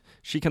are.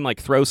 She can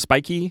like throw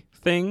spiky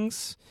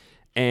things,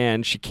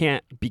 and she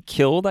can't be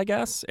killed, I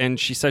guess. And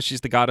she says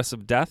she's the goddess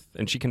of death,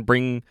 and she can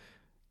bring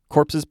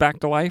corpses back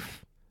to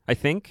life, I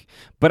think.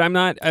 But I'm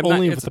not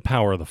with the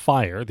power of the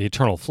fire, the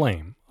eternal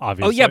flame.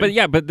 Obviously. Oh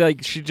yeah, but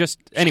like she just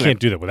anyway. She can't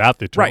do that without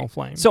the eternal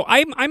flame. So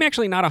I'm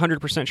actually not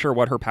 100% sure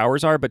what her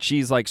powers are, but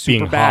she's like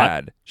super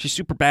bad. Hot. She's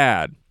super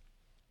bad.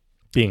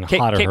 Being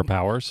hot are her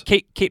powers.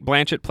 Kate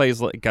Blanchett plays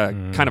like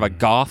a kind of a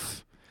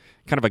goth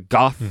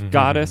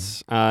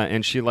goddess,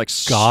 and she like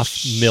goth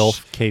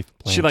MILF Kate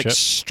Blanchett. She like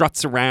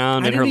struts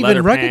around in her I leather didn't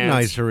even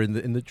recognize pants. her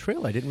in the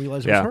trailer. I didn't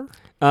realize it was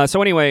her.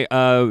 So anyway,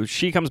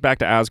 she comes back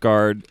to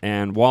Asgard,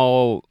 and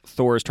while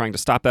Thor is trying to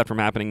stop that from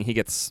happening, he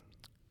gets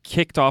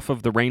kicked off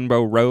of the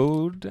Rainbow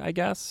Road, I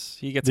guess.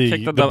 He gets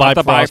kicked off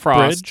the Bifrost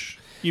Bridge,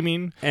 you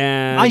mean?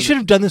 And I should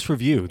have done this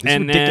review. This is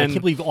ridiculous. I can't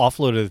believe you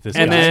offloaded this.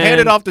 And then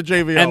hand it off to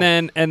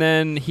JVL. And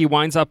then he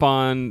winds up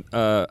on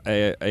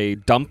a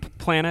dump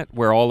planet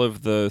where all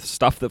of the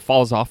stuff that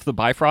falls off the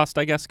Bifrost,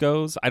 I guess,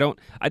 goes.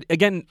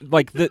 Again,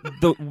 like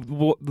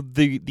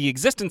the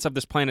existence of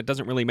this planet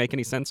doesn't really make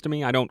any sense to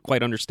me. I don't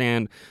quite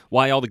understand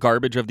why all the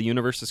garbage of the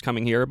universe is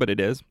coming here, but it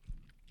is.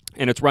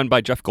 And it's run by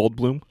Jeff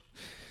Goldblum.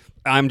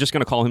 I'm just going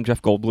to call him Jeff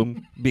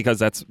Goldblum because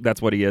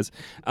that's what he is.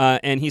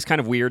 And he's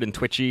kind of weird and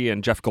twitchy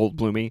and Jeff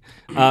Goldbloomy.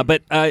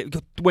 But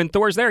when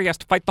Thor's there, he has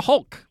to fight the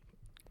Hulk.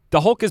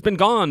 The Hulk has been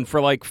gone for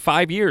like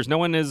 5 years. No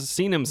one has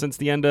seen him since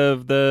the end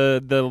of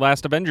the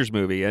last Avengers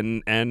movie.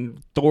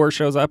 And Thor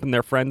shows up and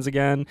they're friends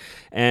again.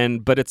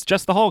 But it's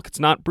just the Hulk. It's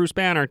not Bruce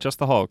Banner, just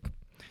the Hulk.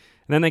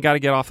 And then they got to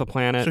get off the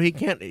planet. So he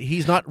can't.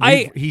 He's not.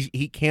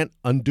 He can't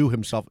undo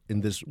himself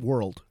in this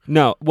world.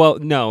 No. Well,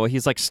 no.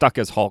 He's like stuck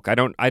as Hulk.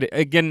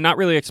 Again, not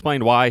really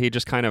explained why. He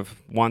just kind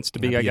of wants to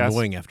be. I guess.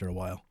 Annoying after a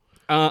while.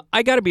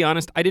 I got to be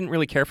honest. I didn't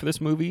really care for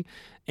this movie,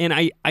 and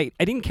I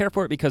didn't care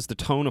for it because the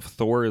tone of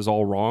Thor is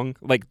all wrong.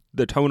 Like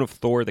the tone of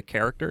Thor, the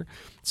character.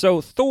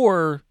 So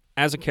Thor,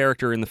 as a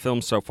character in the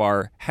film so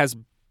far, has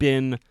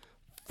been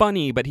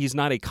funny, but he's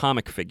not a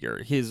comic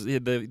figure.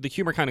 The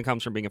humor kind of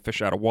comes from being a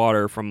fish out of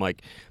water, from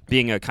like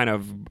being a kind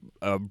of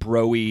a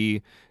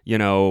broy,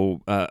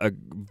 a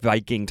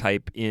Viking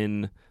type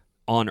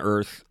on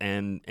Earth,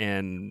 and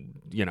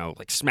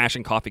like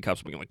smashing coffee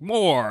cups, being like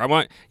more. I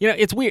want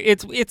it's weird.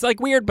 It's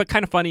like weird, but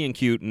kind of funny and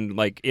cute, and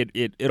like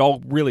it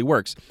all really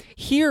works.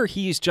 Here,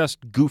 he's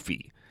just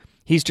goofy.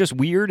 He's just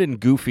weird and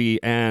goofy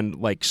and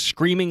like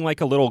screaming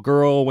like a little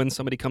girl when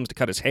somebody comes to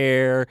cut his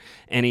hair,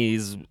 and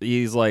he's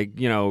like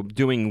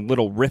doing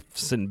little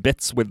riffs and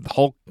bits with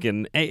Hulk,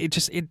 and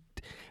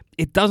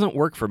it doesn't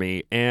work for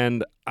me,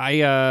 and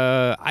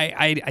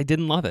I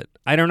didn't love it.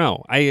 I don't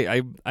know.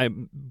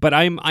 But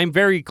I'm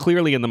very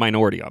clearly in the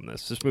minority on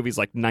this. This movie's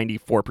like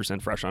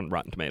 94% fresh on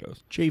Rotten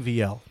Tomatoes.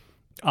 JVL.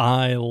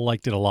 I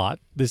liked it a lot.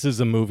 This is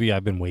a movie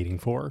I've been waiting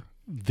for.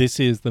 This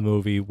is the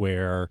movie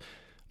where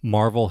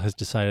Marvel has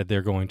decided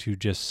they're going to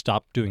just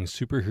stop doing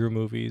superhero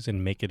movies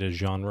and make it a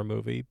genre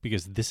movie,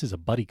 because this is a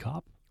buddy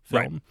cop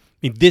film. Right. I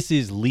mean, this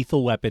is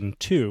Lethal Weapon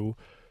 2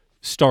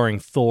 starring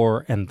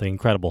Thor and the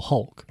Incredible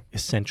Hulk,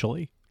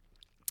 essentially.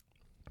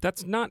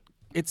 It's not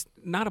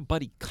a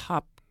buddy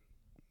cop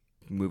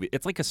movie.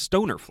 It's like a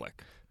stoner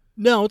flick.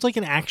 No, it's like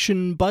an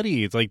action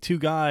buddy. It's like two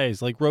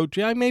guys, like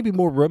maybe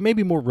more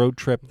road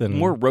trip than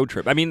more road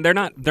trip. I mean, they're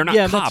not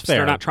cops.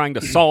 They're not trying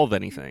to solve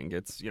anything.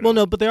 It's well,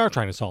 no, but they are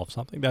trying to solve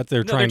something.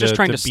 They're just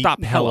trying to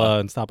stop Hela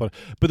and stop it.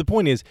 But the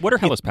point is, what are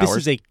Hela's powers? This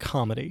is a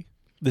comedy.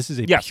 This is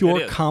a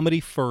pure comedy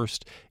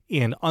first,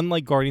 and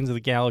unlike Guardians of the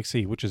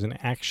Galaxy, which is an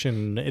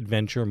action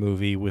adventure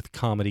movie with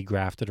comedy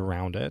grafted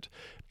around it,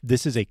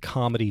 this is a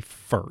comedy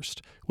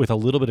first with a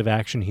little bit of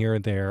action here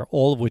and there,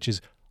 all of which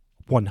is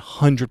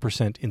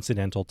 100%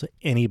 incidental to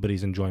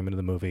anybody's enjoyment of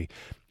the movie.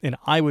 And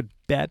I would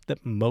bet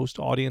that most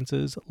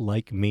audiences,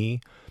 like me,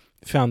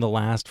 found the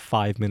last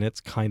 5 minutes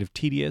kind of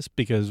tedious,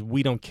 because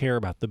we don't care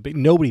about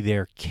nobody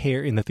there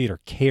in the theater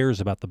cares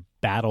about the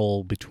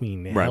battle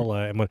between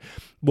Hela, and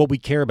what we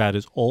care about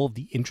is all of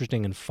the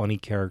interesting and funny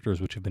characters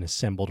which have been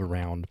assembled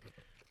around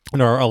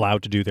and are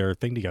allowed to do their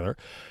thing together.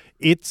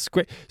 It's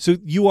great. So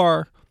you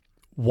are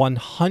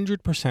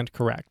 100%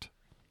 correct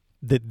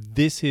that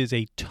this is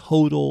a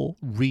total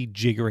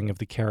rejiggering of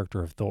the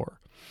character of Thor.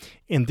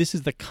 And this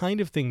is the kind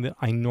of thing that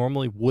I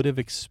normally would have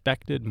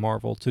expected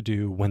Marvel to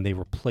do when they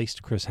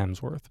replaced Chris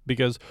Hemsworth,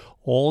 because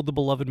all the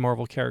beloved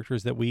Marvel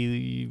characters that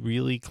we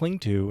really cling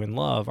to and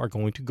love are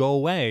going to go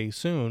away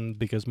soon,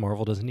 because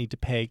Marvel doesn't need to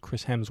pay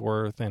Chris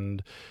Hemsworth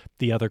and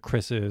the other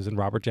Chris's and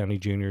Robert Downey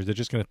Jr. They're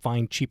just going to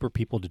find cheaper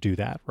people to do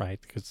that, right?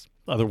 Because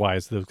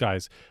otherwise those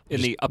guys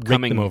rake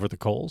them over the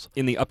coals.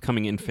 In the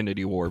upcoming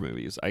Infinity War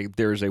movies,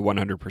 there's a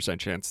 100%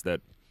 chance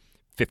that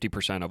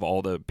 50% of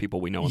all the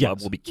people we know and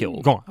love will be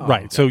killed. Gone.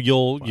 Right. Okay. So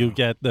you'll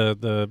get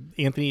the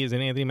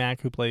Anthony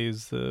Mack who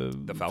plays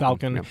the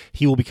Falcon. Yeah.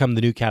 He will become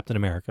the new Captain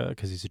America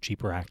because he's a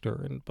cheaper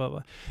actor and blah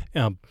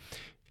blah.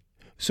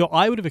 So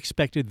I would have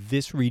expected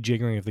this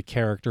rejiggering of the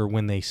character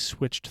when they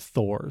switched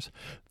Thors.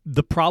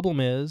 The problem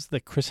is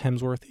that Chris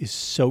Hemsworth is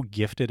so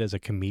gifted as a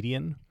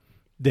comedian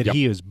that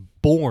he is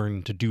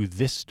born to do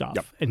this stuff.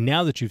 Yep. And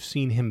now that you've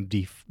seen him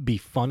be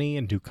funny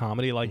and do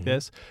comedy like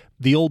this,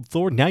 the old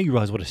Thor, now you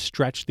realize what a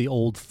stretch the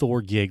old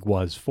Thor gig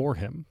was for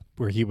him,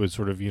 where he was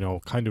sort of,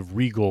 kind of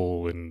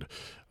regal and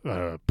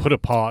put a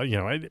paw,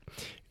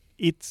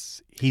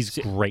 He's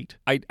great.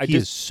 He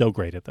is so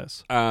great at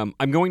this. I'm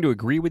going to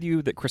agree with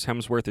you that Chris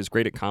Hemsworth is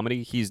great at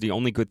comedy. He's the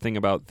only good thing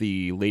about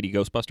the Lady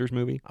Ghostbusters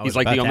movie. He's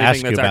like the only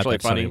thing that's actually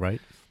funny. Right?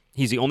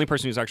 He's the only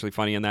person who's actually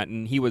funny in that,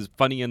 and he was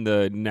funny in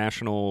the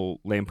National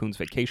Lampoon's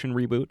Vacation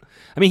reboot.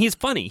 I mean, he's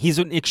funny. He's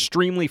an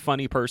extremely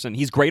funny person.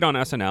 He's great on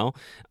SNL.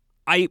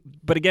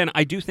 But again,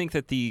 I do think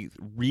that the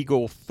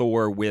regal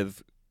Thor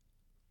with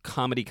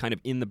comedy kind of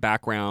in the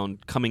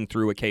background coming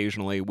through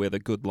occasionally with a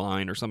good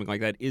line or something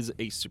like that is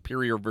a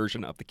superior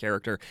version of the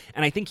character,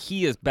 and I think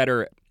he is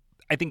better.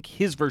 I think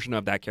his version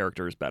of that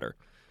character is better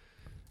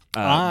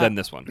than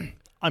this one.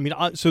 I mean,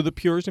 so the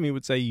purist in me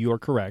would say you're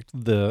correct.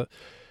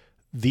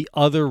 The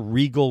other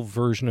regal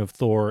version of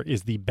Thor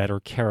is the better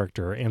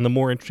character and the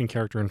more interesting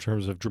character in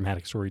terms of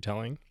dramatic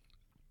storytelling.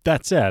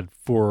 That said,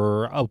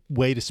 for a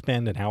way to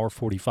spend an hour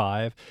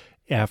 45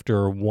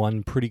 after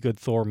one pretty good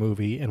Thor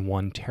movie and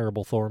one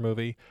terrible Thor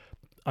movie,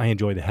 I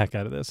enjoy the heck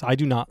out of this. I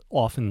do not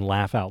often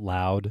laugh out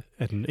loud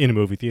in a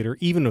movie theater,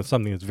 even with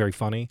something that's very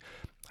funny.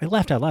 I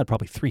laughed out loud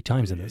probably 3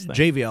 times in this thing.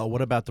 JVL,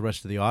 what about the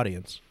rest of the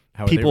audience?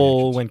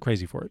 People went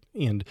crazy for it.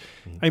 And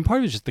I mean, part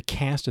of it is just the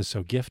cast is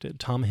so gifted.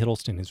 Tom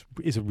Hiddleston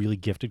is a really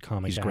gifted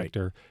comic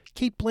actor.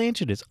 Kate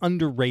Blanchett is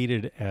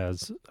underrated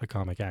as a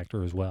comic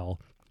actor as well.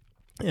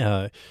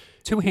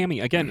 Too hammy.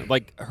 Again,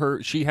 like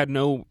she had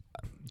no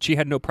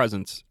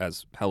presence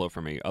as Hello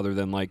for me, other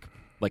than like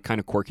kind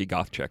of quirky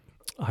goth chick.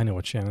 I know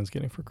what Shannon's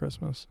getting for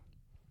Christmas.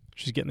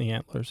 She's getting the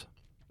antlers.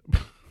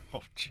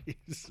 Oh,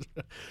 jeez.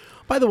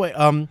 By the way,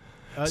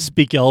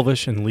 speak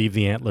Elvish and leave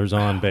the antlers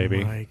on,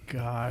 baby. Oh my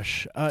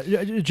gosh,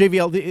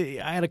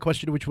 JVL. I had a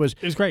question, which was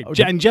it was great.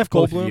 And Jeff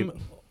Goldblum.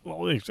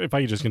 Well, if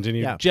I could just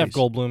continue, Jeff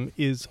Goldblum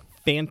is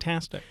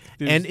fantastic.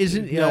 And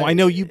isn't I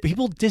know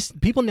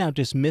people now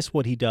dismiss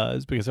what he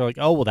does because they're like,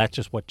 oh well, that's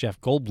just what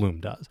Jeff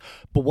Goldblum does.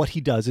 But what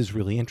he does is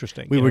really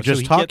interesting. We were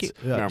just talking.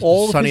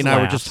 Sonny and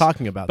I were just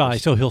talking about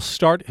this. So he'll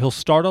start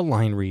a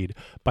line read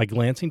by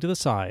glancing to the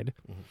side,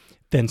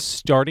 then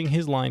starting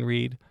his line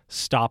read,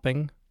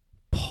 stopping,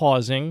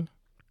 pausing,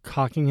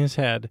 cocking his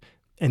head,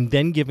 and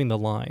then giving the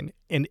line.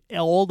 And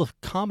all the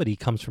comedy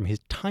comes from his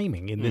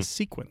timing in this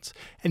sequence.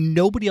 And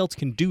nobody else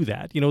can do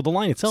that. The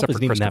line itself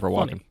isn't even that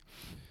funny.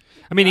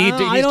 I mean,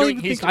 I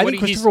think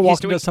Christopher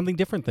Walken does something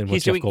different than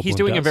what Jeff Goldblum does. He's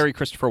doing a very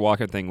Christopher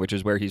Walken thing, which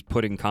is where he's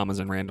putting commas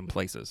in random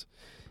places.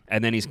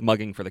 And then he's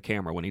mugging for the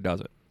camera when he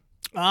does it.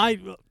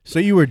 So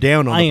you were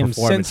down on the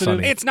performance,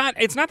 Sonny. It's not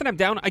that I'm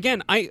down.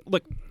 Again, I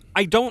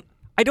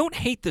don't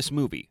hate this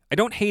movie. I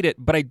don't hate it,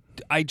 but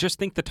I just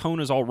think the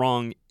tone is all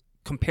wrong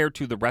compared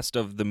to the rest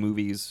of the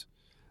movies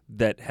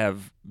that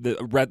have the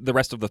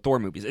rest of the Thor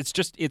movies. It's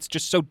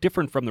just so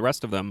different from the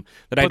rest of them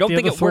that I don't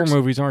think it works. The Thor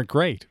movies aren't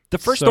great. The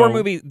first Thor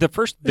movie, the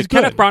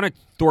Kenneth Branagh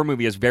Thor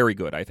movie is very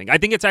good, I think. I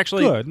think it's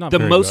actually the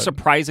most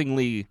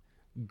surprisingly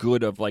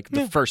good of like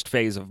the first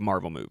phase of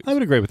Marvel movies. I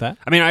would agree with that.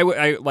 I mean,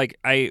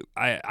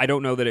 I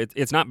don't know that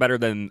it's not better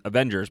than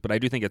Avengers, but I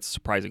do think it's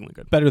surprisingly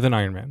good. Better than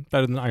Iron Man.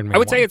 Better than Iron Man. I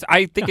would say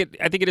I think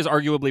it is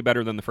arguably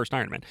better than the first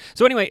Iron Man.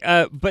 So anyway,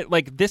 but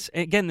like this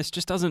again, this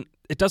just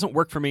doesn't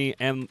work for me.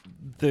 And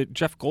the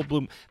Jeff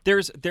Goldblum,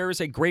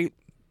 there's a great.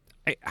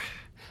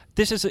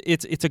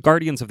 It's a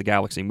Guardians of the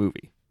Galaxy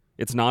movie.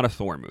 It's not a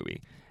Thor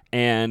movie,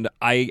 and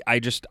I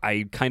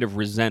kind of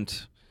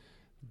resent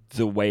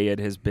the way it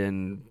has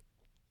been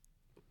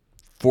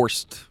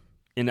forced,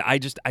 and it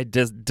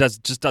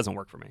just doesn't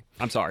work for me.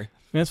 I'm sorry.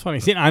 That's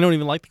funny. See, I don't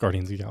even like the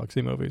Guardians of the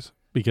Galaxy movies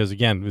because,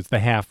 again, it's the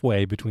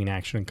halfway between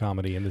action and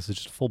comedy, and this is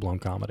just full-blown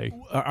comedy.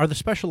 Are the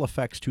special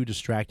effects too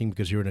distracting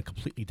because you're in a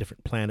completely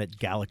different planet,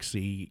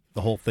 galaxy,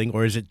 the whole thing,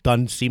 or is it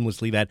done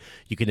seamlessly that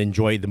you can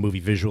enjoy the movie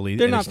visually?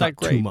 They're and not it's that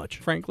great, too much,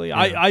 frankly.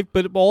 Yeah.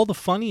 But all the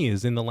funny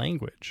is in the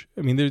language.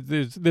 I mean,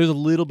 there's a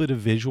little bit of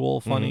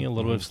visual funny, a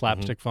little bit of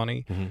slapstick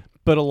funny,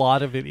 but a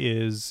lot of it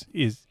is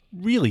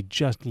really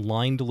just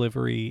line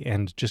delivery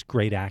and just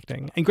great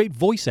acting and great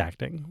voice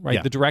acting, right?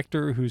 Yeah. The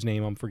director, whose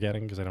name I'm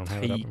forgetting because I don't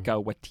have it up.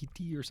 Taika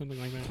Waititi or something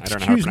like that. I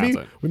don't know how to pronounce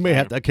it. We may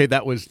have to. Okay,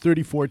 that was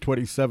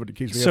 3427. In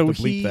case we have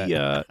to bleep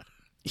that.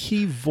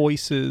 He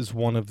voices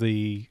one of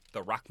the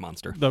rock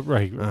monster.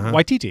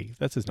 Waititi.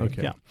 That's his name.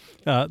 Okay.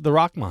 Yeah, the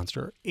rock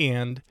monster,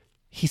 and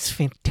he's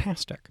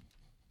fantastic.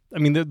 I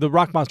mean, the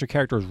rock monster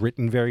character is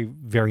written very,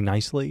 very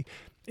nicely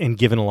and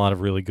given a lot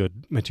of really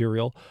good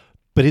material.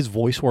 But his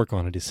voice work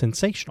on it is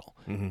sensational.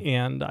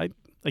 And I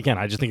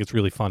just think it's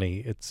really funny.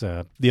 It's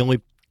the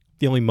only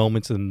the only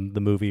moments in the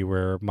movie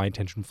where my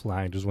attention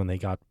flagged was when they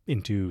got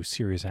into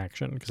serious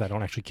action, because I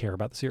don't actually care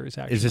about the serious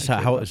action. Is this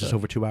is this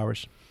over 2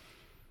 hours?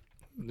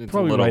 It's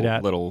probably right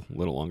at little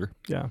longer.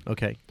 Yeah.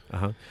 Okay.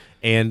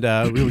 And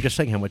we were just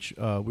saying how much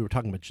we were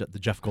talking about the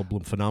Jeff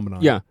Goldblum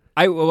phenomenon. Yeah.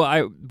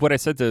 What I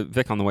said to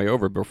Vic on the way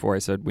over before I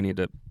said we need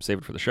to save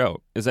it for the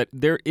show is that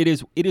it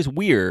is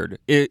weird.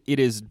 It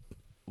is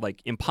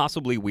like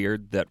impossibly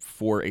weird that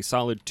for a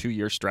solid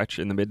 2-year stretch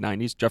in the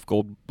mid-90s, Jeff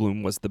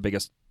Goldblum was the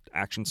biggest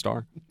action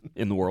star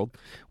in the world,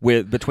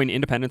 between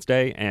Independence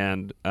Day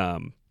and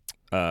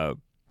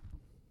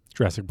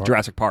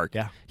Jurassic Park.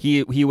 Yeah.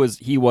 He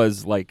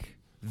was like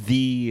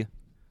the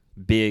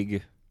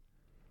big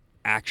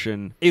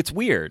action. It's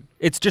weird.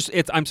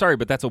 I'm sorry,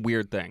 but that's a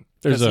weird thing.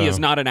 Because he is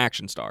not an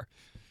action star.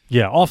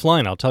 Yeah,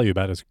 offline I'll tell you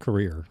about his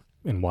career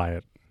and why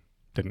it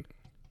didn't.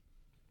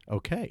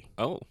 Okay.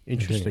 Oh,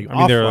 interesting. I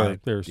mean,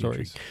 there are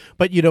stories,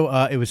 but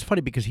it was funny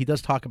because he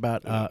does talk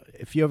about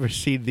if you ever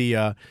see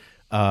the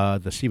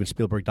Steven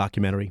Spielberg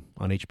documentary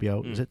on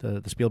HBO, is it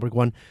the Spielberg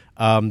one?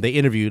 They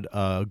interviewed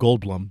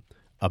Goldblum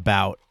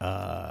about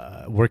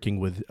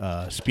working with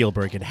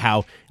Spielberg and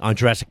how on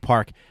Jurassic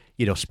Park,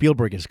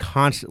 Spielberg is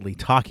constantly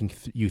talking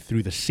you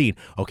through the scene.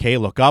 Okay,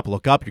 look up.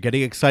 You're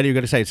getting excited. You're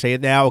going to say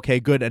it now. Okay,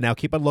 good. And now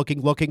keep on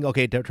looking.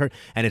 Okay, turn.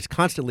 And it's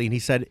constantly. And he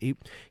said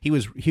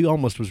he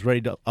almost was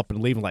ready to up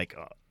and leave. Like,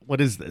 what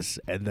is this?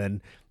 And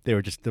then they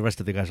were the rest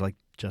of the guys were like,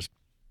 just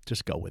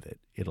go with it.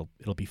 It'll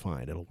be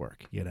fine. It'll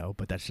work.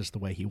 But that's just the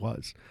way he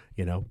was.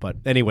 But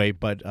anyway,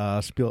 but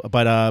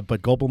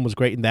Goldblum was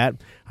great in that.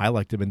 I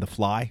liked him in The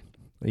Fly.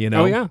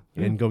 Oh, yeah.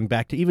 And going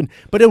back to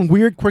but in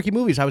weird, quirky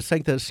movies. I was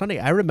saying to Sunday,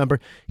 I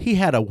remember he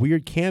had a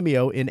weird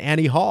cameo in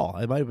Annie Hall.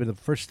 It might have been the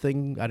first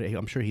thing.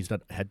 I'm sure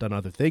had done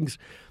other things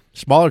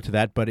smaller to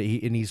that, but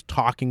he's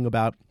talking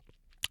about,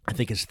 I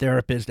think, his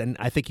therapist, and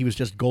I think he was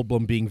just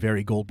Goldblum being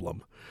very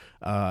Goldblum.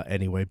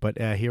 Anyway, but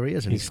here he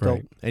is, and he's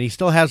still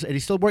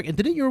working. And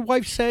didn't your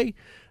wife say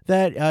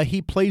that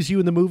he plays you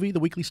in the movie, the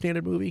Weekly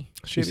Standard movie?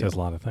 She says a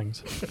lot of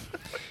things.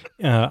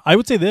 I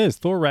would say this: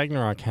 Thor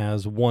Ragnarok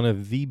has one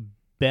of the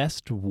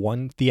best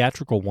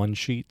theatrical one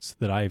sheets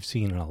that I've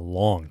seen in a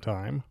long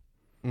time.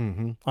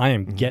 Mm-hmm. I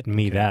am getting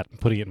me that and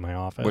putting it in my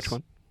office. Which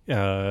one?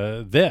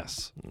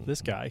 This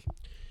guy.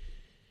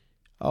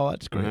 Oh,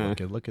 that's great.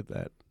 Look at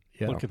that.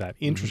 Yeah. Look at that.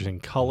 Interesting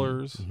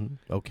colors.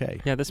 Mm-hmm. Okay.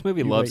 Yeah, this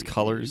movie loves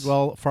colors.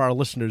 Well, for our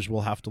listeners,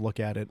 we'll have to look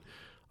at it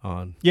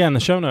on... Yeah, in the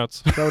show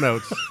notes.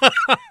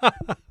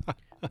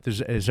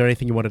 Is there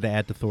anything you wanted to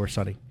add to Thor,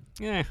 Sonny?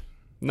 Yeah.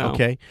 No.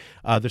 Okay.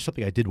 There's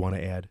something I did want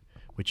to add,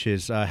 which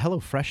is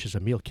HelloFresh is a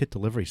meal kit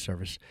delivery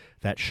service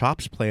that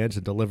shops, plans,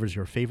 and delivers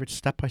your favorite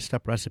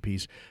step-by-step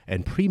recipes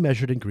and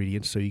pre-measured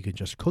ingredients so you can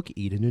just cook,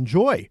 eat, and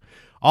enjoy.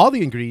 All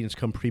the ingredients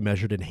come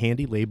pre-measured in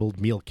handy labeled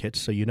meal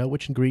kits so you know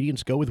which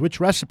ingredients go with which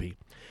recipe.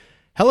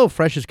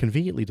 HelloFresh is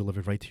conveniently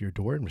delivered right to your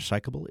door in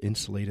recyclable,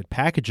 insulated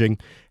packaging.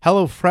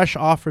 HelloFresh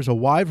offers a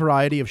wide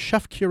variety of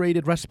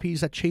chef-curated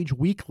recipes that change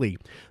weekly.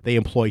 They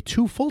employ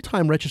 2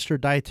 full-time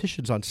registered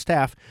dietitians on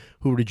staff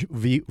who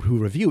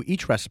review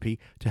each recipe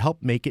to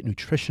help make it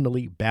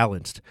nutritionally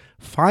balanced.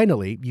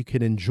 Finally, you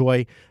can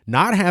enjoy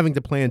not having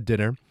to plan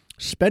dinner,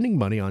 spending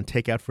money on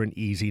takeout for an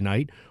easy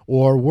night,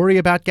 or worry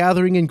about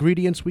gathering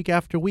ingredients week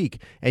after week.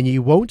 And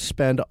you won't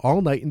spend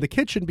all night in the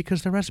kitchen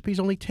because the recipes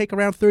only take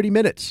around 30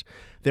 minutes.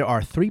 There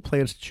are 3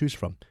 plans to choose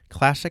from: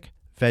 Classic,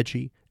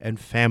 Veggie, and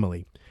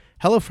Family.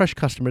 HelloFresh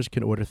customers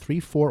can order 3,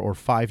 4, or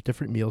 5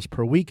 different meals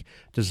per week,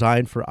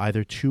 designed for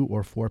either 2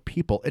 or 4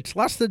 people. It's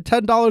less than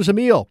 $10 a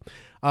meal.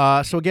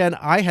 So again,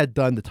 I had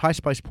done the Thai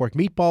spice pork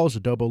meatballs,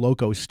 adobo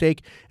loco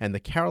steak, and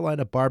the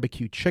Carolina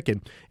barbecue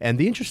chicken. And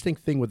the interesting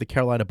thing with the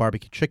Carolina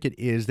barbecue chicken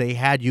is they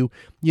had you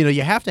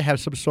have to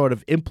have some sort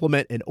of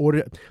implement in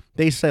order.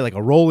 They say like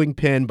a rolling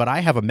pin, but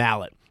I have a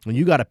mallet. And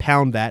you got to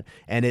pound that.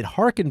 And it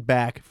harkened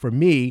back for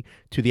me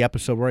to the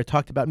episode where I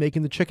talked about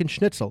making the chicken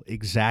schnitzel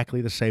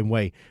exactly the same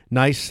way.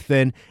 Nice,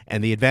 thin.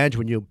 And the advantage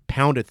when you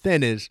pound it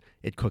thin is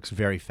it cooks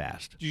very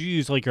fast. Did you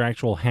use like your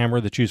actual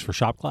hammer that you use for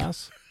shop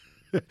class?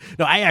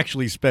 No, I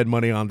actually spend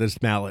money on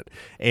this mallet,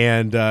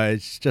 and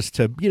it's just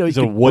to is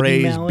it a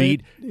wooden mallet?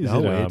 Beat.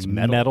 No, it's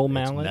metal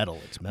mallet.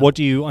 It's metal. What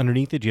do you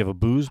underneath it? Do you have a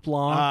booze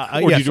block,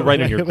 or do you do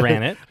right on your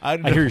granite? I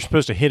hear you're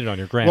supposed to hit it on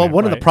your granite. Well,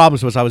 one of the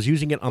problems was I was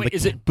using it on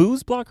Is it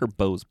booze block or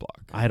Bose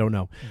block? I don't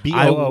know.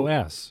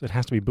 BOOS. It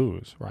has to be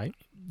booze, right?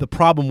 The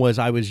problem was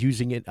I was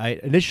using it.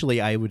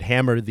 Initially, I would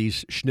hammer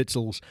these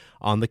schnitzels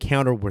on the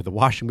counter where the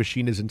washing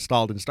machine is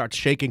installed and starts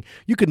shaking.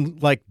 You can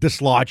like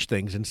dislodge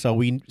things, and so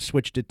we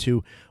switched it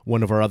to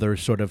one of our other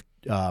sort of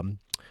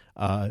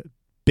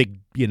big,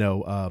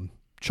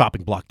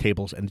 chopping block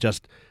tables and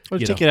just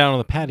take it out on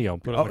the patio.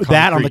 Put it on the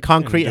that on the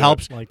concrete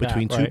helps like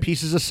between that, two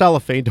pieces of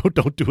cellophane.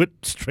 Don't do it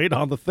straight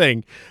on the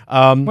thing.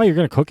 Well, you're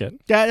going to cook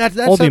it. That's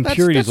all the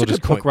impurities will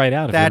just cook right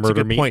out of That's your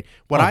murder a good point.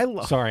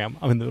 Sorry, I'm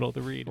in the middle of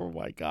the read. Oh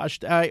my gosh!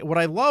 What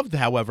I loved,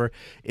 however,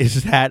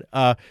 is that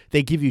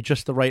they give you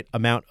just the right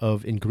amount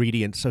of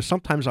ingredients. So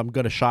sometimes I'm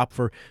going to shop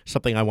for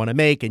something I want to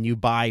make, and you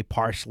buy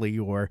parsley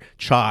or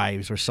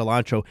chives or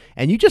cilantro,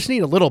 and you just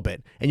need a little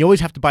bit, and you always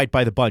have to buy it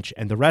by the bunch,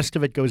 and the rest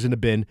of it goes in the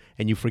bin,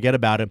 and you forget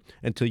about it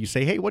until you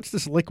say, "Hey, what's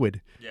this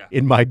liquid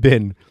in my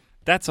bin?"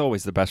 That's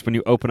always the best when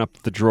you open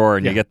up the drawer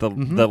and you get the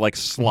like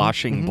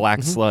sloshing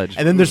black sludge.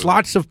 And then there's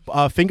lots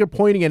of finger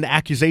pointing and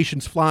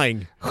accusations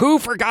flying. Who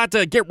forgot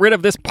to get rid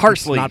of this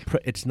parsley?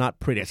 It's not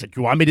pretty. I said,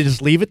 "You want me to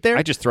just leave it there?"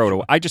 I just throw it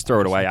away. I just throw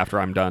it away after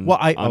I'm done. Well,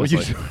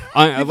 honestly.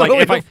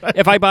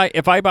 If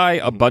I buy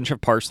a bunch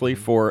of parsley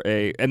for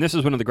and this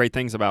is one of the great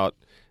things about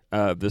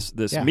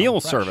this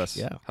meal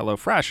service,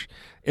 HelloFresh,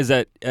 is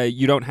that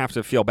you don't have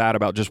to feel bad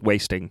about just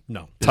wasting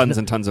tons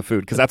and tons of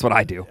food, because that's what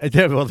I do.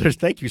 Well,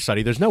 thank you,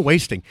 Sonny. There's no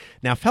wasting.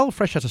 Now,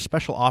 HelloFresh has a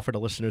special offer to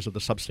listeners of the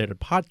Substandard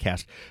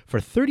podcast.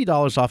 For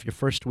 $30 off your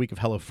first week of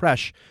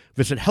HelloFresh,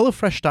 visit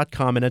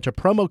HelloFresh.com and enter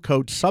promo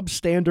code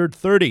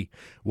Substandard30.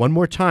 One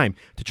more time.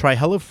 To try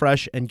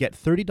HelloFresh and get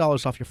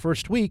 $30 off your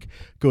first week,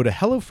 go to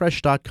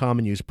HelloFresh.com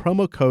and use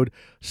promo code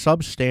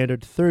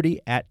Substandard30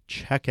 at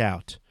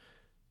checkout.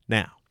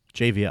 Now,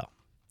 JVL,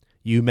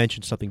 you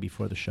mentioned something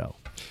before the show.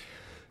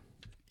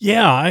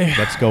 Yeah.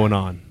 What's going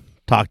on?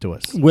 Talk to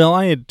us. Well,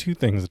 I had two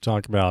things to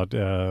talk about,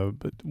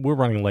 but we're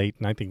running late,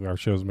 and I think our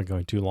show's been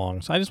going too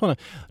long. So I just want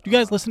to... Do you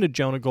guys listen to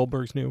Jonah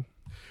Goldberg's new...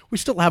 We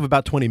still have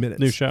about 20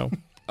 minutes. New show.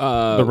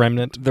 The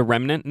Remnant. The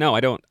Remnant? No, I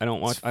don't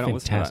watch. I don't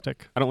listen to that.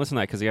 I don't listen to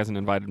that because he hasn't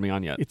invited me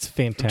on yet. It's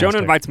fantastic. If Jonah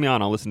invites me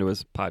on, I'll listen to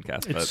his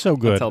podcast. It's so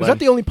good. Is that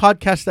the only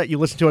podcast that you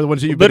listen to, or the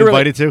ones that you've been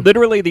invited to?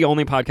 Literally the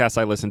only podcasts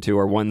I listen to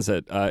are ones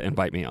that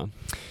invite me on.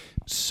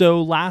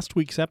 So last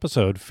week's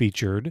episode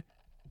featured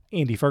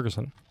Andy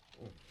Ferguson.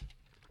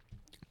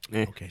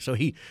 Okay, so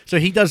he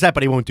does that,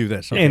 but he won't do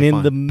this. Okay, and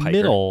in the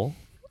middle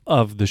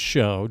of the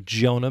show,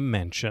 Jonah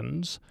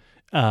mentions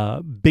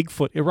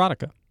Bigfoot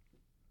erotica.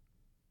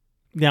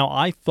 Now,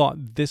 I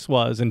thought this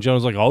was, and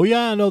Jonah's like, "Oh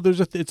yeah, no,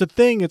 it's a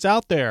thing, it's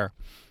out there."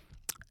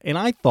 And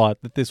I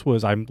thought that this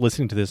was. I'm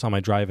listening to this on my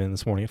drive-in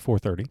this morning at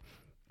 4:30,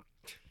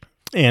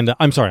 and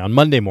I'm sorry, on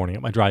Monday morning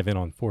at my drive-in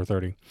on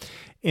 4:30,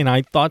 and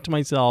I thought to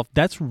myself,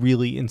 "That's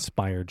really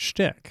inspired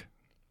shtick."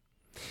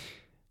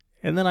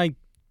 And then I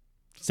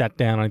sat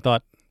down and I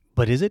thought,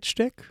 but is it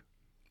shtick?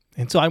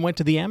 And so I went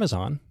to the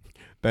Amazon.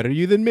 Better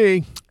you than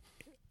me.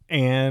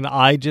 And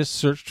I just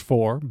searched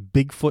for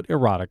Bigfoot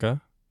erotica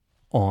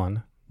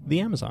on the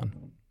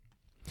Amazon.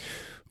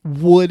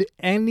 Would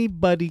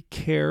anybody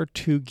care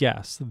to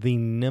guess the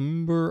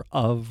number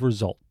of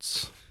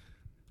results?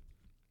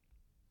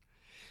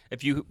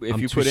 If you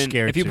put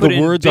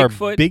in words Bigfoot,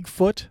 are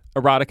Bigfoot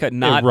erotica,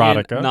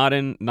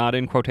 not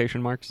in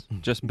quotation marks,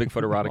 just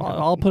Bigfoot erotica.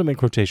 I'll put them in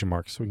quotation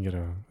marks so we can get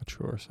a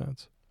truer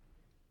sense.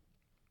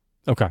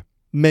 Okay.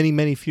 Many,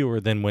 many fewer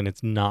than when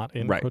it's not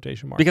in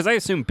quotation marks. Because I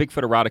assume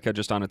Bigfoot erotica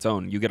just on its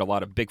own, you get a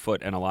lot of Bigfoot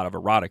and a lot of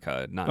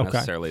erotica, not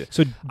necessarily.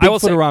 So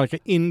Bigfoot erotica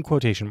in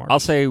quotation marks. I'll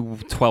say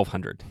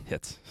 1,200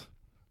 hits.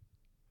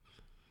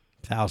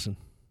 1,000.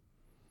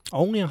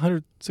 Only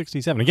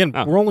 167. Again,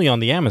 we're only on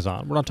the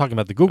Amazon. We're not talking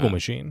about the Google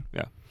machine.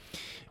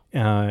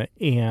 Yeah.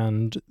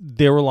 And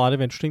there were a lot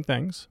of interesting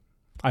things.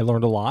 I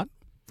learned a lot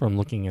from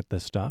looking at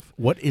this stuff.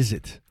 What is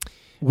it?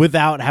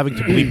 Without having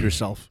to bleep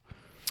yourself.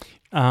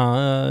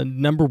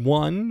 Number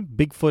one,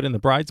 Bigfoot and the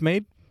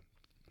Bridesmaid.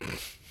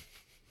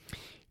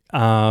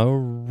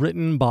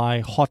 Written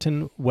by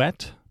Houghton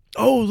Wet.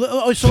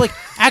 Oh, so like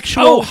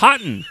actual... Oh,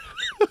 Houghton.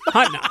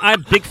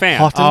 I'm a big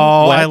fan. Wet,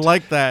 I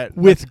like that.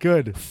 With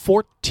good.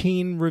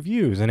 14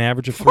 reviews, an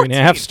average of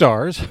 3.5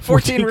 stars.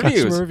 14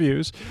 reviews. Customer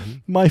reviews.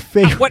 My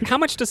favorite. How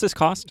much does this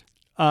cost?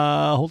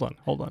 Hold on.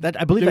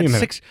 I believe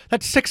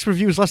that's 6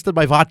 reviews less than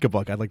my vodka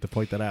book. I'd like to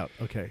point that out.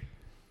 Okay.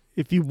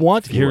 If you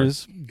want,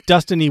 here's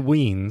Dustin E.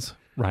 Weens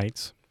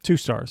writes, 2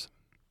 stars.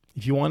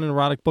 If you want an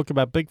erotic book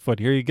about Bigfoot,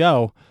 here you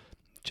go.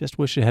 Just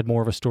wish it had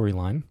more of a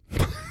storyline.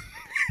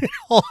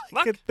 All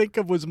I could think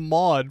of was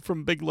Maude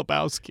from Big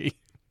Lebowski.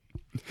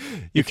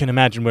 You can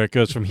imagine where it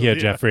goes from here,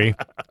 Jeffrey.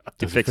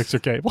 To fix her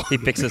cable. He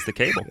fixes the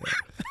cable.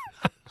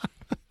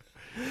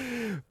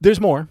 There's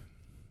more.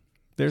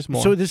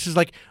 So this is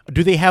like,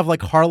 do they have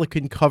like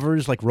Harlequin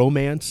covers, like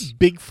romance?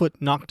 Bigfoot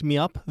Knocked Me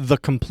Up, the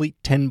complete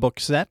 10-book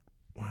set.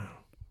 Wow.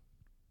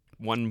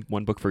 One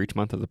book for each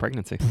month of the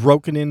pregnancy.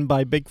 Broken In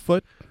by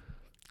Bigfoot.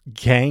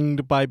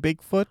 Ganged by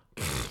Bigfoot.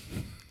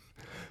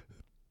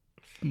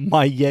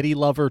 My Yeti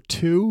Lover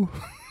 2.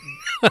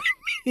 Wow.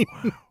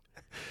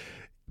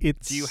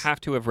 Do you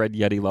have to have read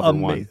Yeti Lover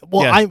 1?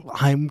 Well, yeah.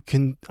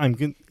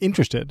 I'm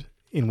interested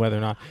in whether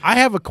or not. I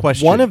have a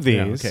question. One of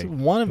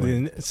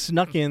these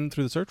snuck in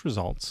through the search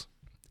results.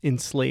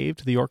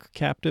 Enslaved, the Orca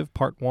Captive,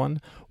 Part 1,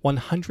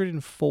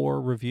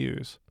 104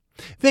 reviews.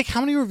 Vic, how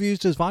many reviews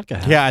does vodka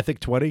have? Yeah, I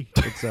think 20.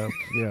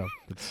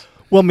 It's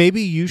Well,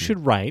 maybe you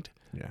should write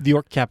The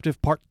Orc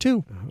Captive Part 2.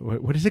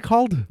 What is it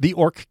called? The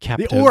Orc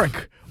Captive. The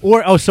Orc.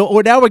 Or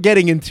now we're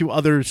getting into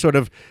other sort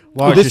of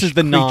large this is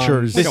the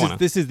creatures.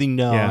 This is the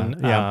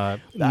non-quote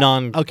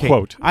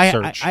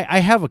search. I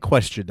have a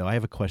question,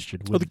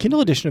 though. The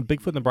Kindle edition of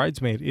Bigfoot and the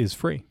Bridesmaid is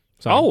free.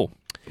 I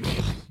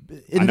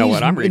know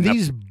what I'm reading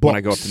these books, when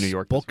I go up to New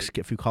York. Books,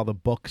 if you call the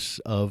books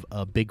of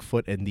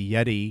Bigfoot and the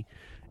Yeti,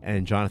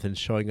 and Jonathan's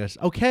showing us,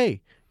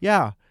 okay,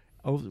 yeah,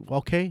 oh,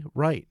 okay,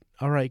 right.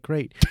 All right,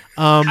 great.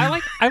 I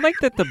like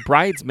that the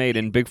bridesmaid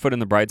in Bigfoot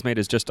and the Bridesmaid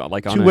is just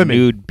like on a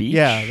nude beach.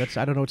 Yeah,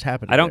 I don't know what's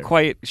happening. I don't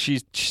quite.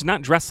 She's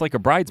not dressed like a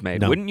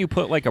bridesmaid. No. Wouldn't you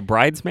put like a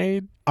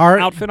bridesmaid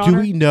outfit on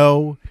her? Do we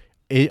know?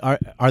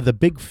 Are the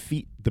big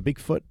feet, the big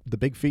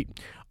feet?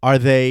 Are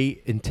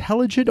they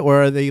intelligent,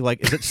 or are they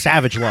like? Is it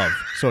savage love,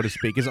 so to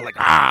speak? Is it like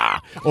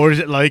or is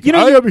it like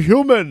I am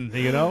human?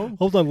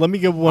 Hold on, let me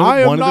give one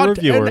of the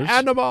reviewers. An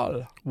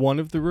animal. One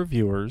of the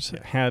reviewers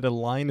had a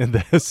line in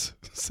this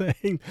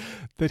saying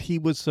that he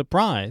was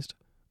surprised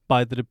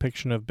by the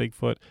depiction of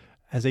Bigfoot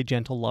as a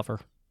gentle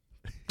lover.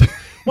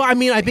 Well, I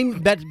mean, I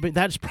think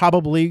that's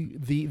probably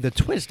the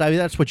twist. I mean,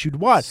 that's what you'd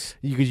want,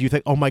 because you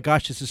think, oh my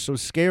gosh, this is so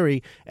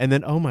scary, and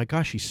then, oh my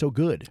gosh, he's so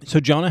good.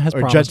 So Jonah has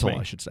promised gentle, me.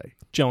 I should say.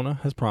 Jonah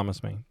has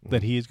promised me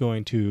that he is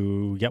going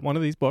to get one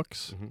of these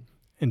books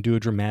and do a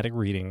dramatic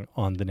reading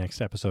on the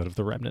next episode of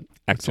The Remnant.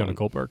 Excellent. Jonah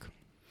Goldberg.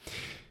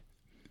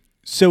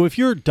 So if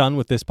you're done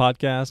with this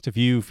podcast, if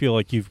you feel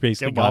like you've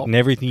basically gotten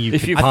everything you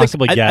could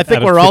possibly get I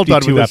think out we're of all 52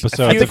 done with this.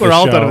 episodes I think we're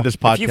all done with this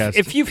podcast.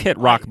 If you've hit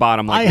rock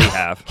bottom like we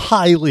have,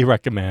 highly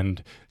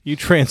recommend you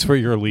transfer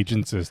your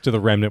allegiances to The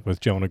Remnant with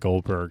Jonah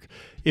Goldberg,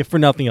 if for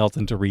nothing else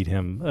than to read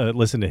him,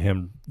 listen to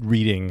him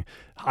reading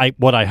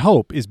what I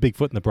hope is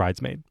Bigfoot and the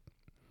Bridesmaid.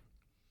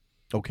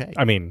 Okay.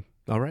 I mean,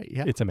 all right,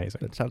 yeah. It's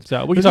amazing. That sounds,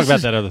 so we can talk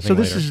about that other thing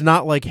later. So this is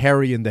not like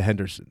Harry and the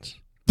Hendersons.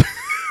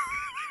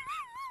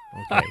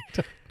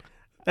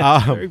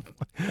 Okay.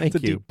 Thank you.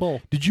 Deep pull.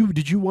 Did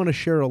you want to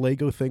share a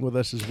Lego thing with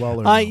us as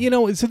well? Or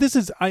no? So this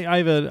is I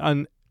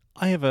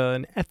have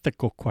an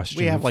ethical question.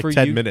 We have like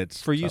 10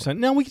 minutes for you, Sonny.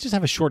 No, we could just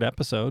have a short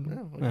episode.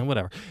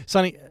 Whatever,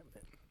 Sonny.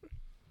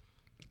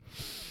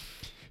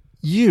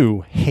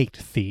 You hate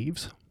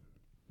thieves.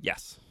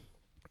 Yes.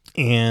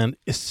 And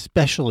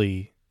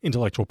especially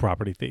intellectual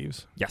property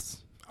thieves.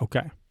 Yes.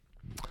 Okay.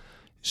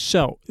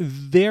 So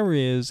there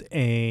is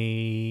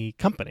a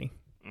company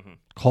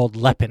called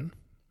Lepin.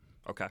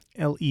 Okay.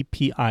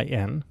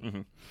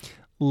 Lepin.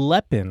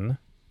 Lepin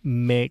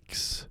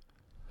makes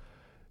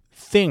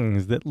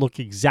things that look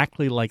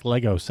exactly like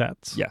Lego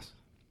sets. Yes.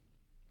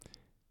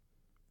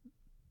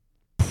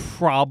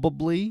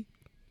 Probably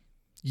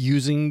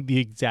using the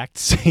exact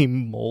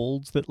same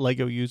molds that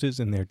Lego uses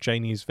in their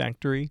Chinese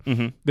factory.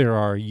 There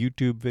are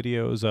YouTube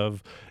videos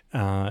of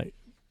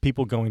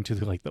people going to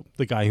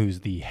the guy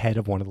who's the head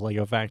of one of the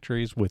Lego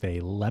factories with a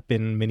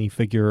Lepin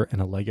minifigure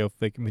and a Lego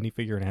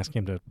minifigure, and ask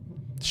him to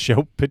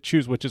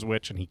choose which is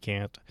which, and he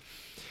can't.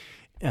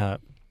 The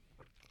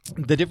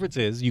difference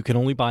is you can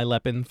only buy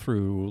Lepin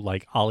through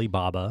like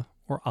Alibaba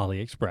or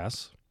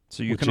AliExpress.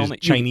 So you can only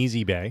Chinese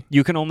eBay.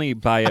 You can only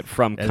buy it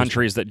from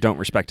countries that don't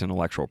respect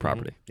intellectual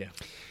property. Yeah.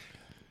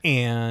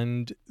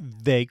 And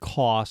they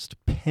cost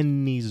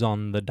pennies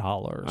on the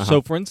dollar.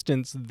 So, for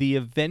instance, the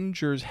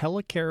Avengers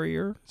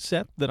Helicarrier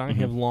set that I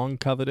have long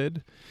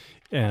coveted,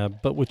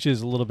 but which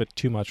is a little bit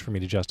too much for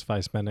me to justify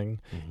spending,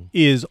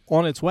 is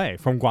on its way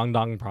from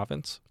Guangdong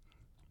province.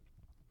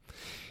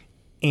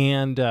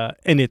 And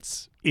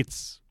it's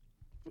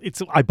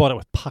I bought it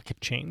with pocket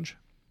change.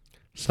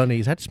 Sonny,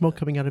 is that smoke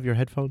coming out of your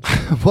headphones?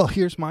 Well,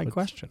 here's my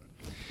question.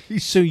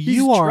 He's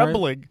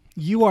trembling.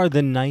 You are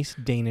the nice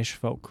Danish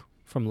folk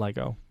from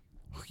Lego.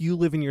 You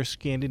live in your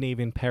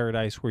Scandinavian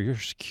paradise where your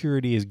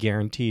security is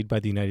guaranteed by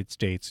the United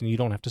States and you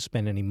don't have to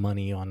spend any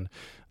money on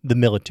the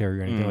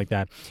military or anything like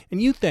that.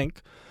 And you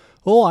think,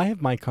 oh, I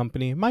have my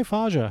company. My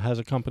Faja has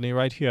a company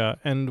right here,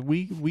 and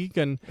we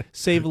can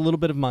save a little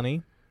bit of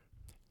money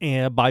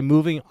by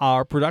moving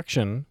our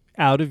production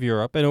out of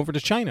Europe and over to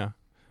China.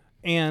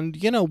 And,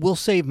 we'll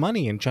save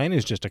money, and China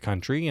is just a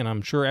country, and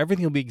I'm sure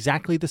everything will be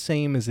exactly the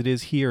same as it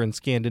is here in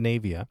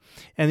Scandinavia.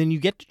 And then you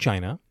get to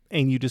China,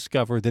 and you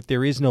discover that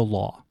there is no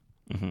law.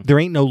 There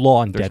ain't no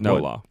law in Deadwood. There's no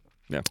law.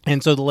 Yeah.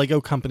 And so the Lego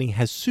company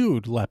has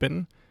sued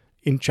Lepin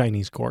in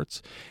Chinese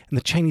courts, and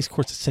the Chinese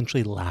courts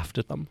essentially laughed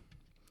at them.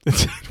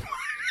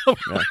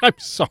 I'm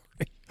sorry.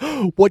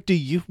 What do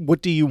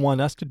you want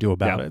us to do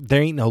about it?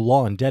 There ain't no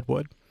law in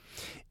Deadwood.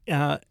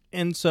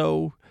 And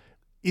so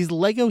is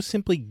Lego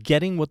simply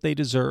getting what they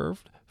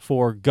deserved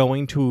for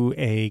going to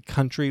a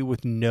country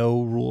with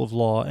no rule of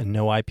law and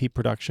no IP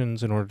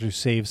productions in order to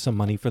save some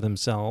money for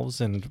themselves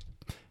and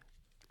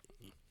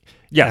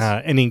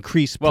and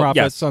increase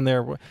profits on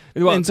their...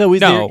 and so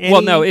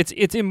no,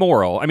 it's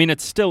immoral. I mean,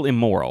 it's still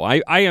immoral.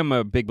 I am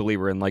a big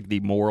believer in like the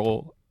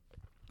moral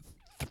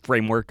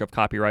framework of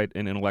copyright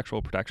and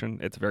intellectual protection.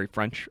 It's very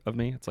French of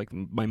me. It's like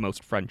my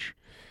most French.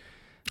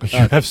 You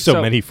have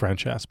so many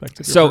French aspects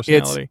of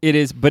your personality. It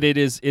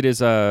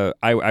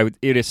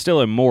is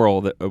still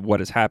immoral that what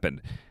has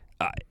happened.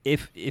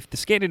 if the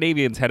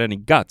Scandinavians had any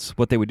guts,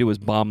 what they would do is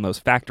bomb those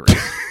factories,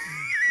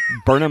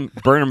 burn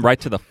them right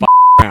to the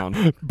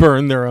ground,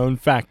 burn their own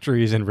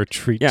factories and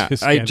retreat to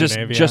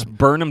Scandinavia. Just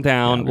burn them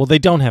down. Yeah, well, they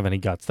don't have any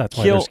guts. That's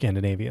why they're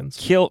Scandinavians.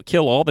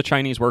 Kill all the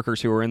Chinese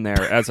workers who are in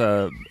there as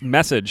a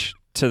message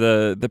to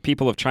the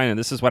people of China.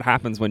 This is what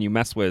happens when you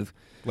mess with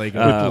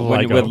Lego.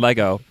 With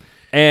Lego.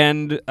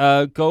 And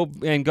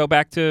go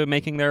back to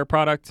making their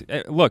product.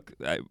 Look,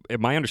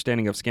 my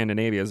understanding of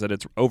Scandinavia is that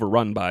it's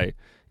overrun by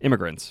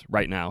immigrants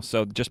right now.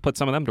 So just put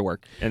some of them to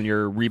work in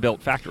your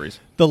rebuilt factories.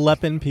 The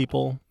Lepin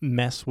people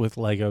mess with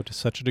Lego to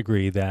such a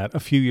degree that a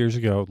few years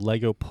ago,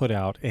 Lego put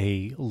out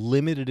a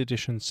limited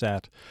edition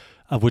set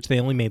of which they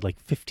only made like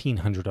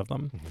 1,500 of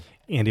them. Mm-hmm.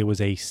 And it was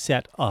a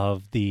set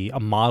of a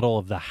model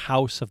of the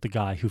house of the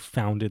guy who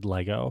founded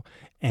Lego.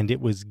 And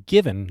it was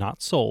given,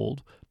 not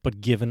sold,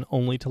 but given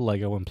only to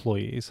Lego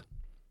employees.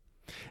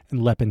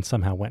 And Lepin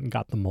somehow went and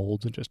got the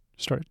molds and just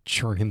started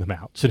churning them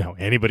out. So now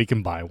anybody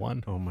can buy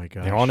one. Oh, my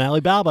gosh. They're on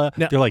Alibaba.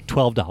 Now, they're like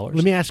 $12.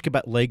 Let me ask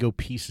about Lego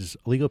pieces.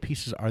 Lego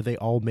pieces, are they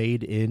all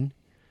made in,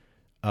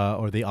 or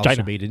are they also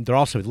China. made in? They're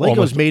also,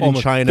 Lego's made in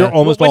China. They're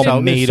almost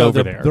all made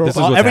over there.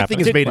 Everything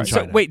is made in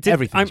China. So wait,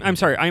 I'm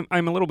sorry.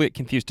 I'm a little bit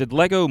confused. Did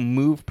Lego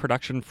move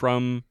production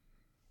from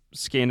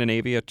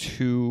Scandinavia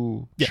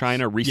to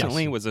China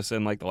recently? Yes. Was this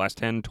in like the last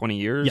 10, 20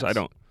 years? Yes. I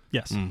don't.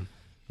 Yes.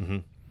 Mm-hmm.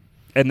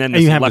 And then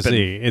you have to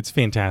see. It's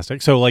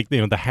fantastic. So like,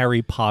 the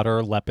Harry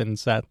Potter Lepin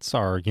sets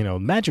are,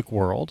 Magic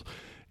World,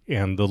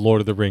 and the Lord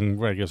of the Ring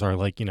regulars are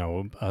like,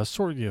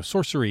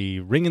 sorcery,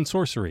 ring and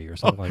sorcery or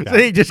something like that.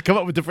 They just come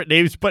up with different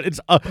names, but it's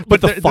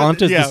but the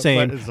font is the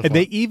same. And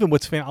they even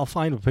I'll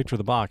find a picture of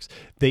the box.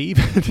 They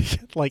even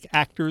get like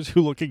actors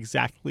who look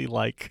exactly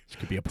like. This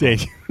could be a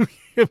problem.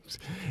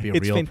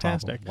 It's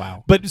fantastic. Problem.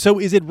 Wow. But so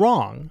is it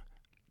wrong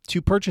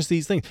to purchase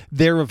these things?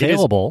 They're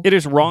available. It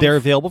is wrong. They're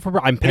available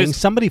for. I'm paying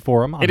somebody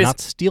for them. I'm not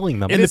stealing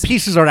them. And the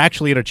pieces are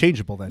actually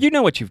interchangeable. Then you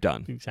know what you've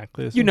done.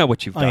 Exactly. You know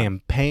what you've done. I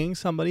am paying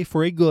somebody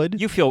for a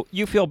good. You feel.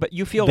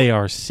 They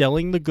are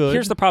selling the good.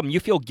 Here's the problem. You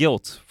feel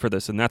guilt for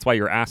this, and that's why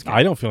you're asking.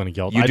 I don't feel any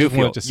guilt. You do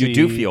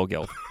feel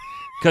guilt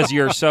because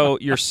you're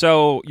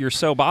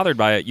so bothered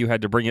by it. You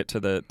had to bring it to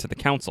the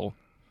council.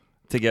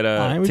 To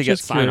get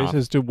sign off.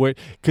 As to what,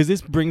 because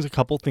this brings a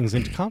couple things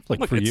into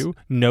conflict for you.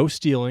 No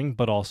stealing,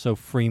 but also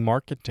free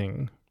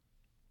marketing,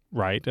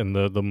 right? And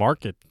the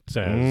market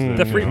says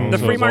the free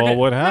market.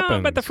 What happens?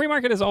 No, but the free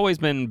market has always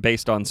been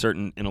based on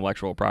certain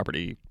intellectual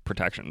property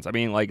protections. I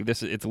mean, like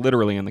it's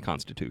literally in the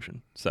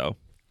Constitution. So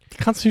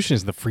the Constitution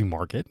is the free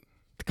market.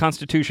 The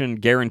Constitution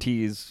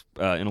guarantees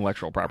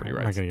intellectual property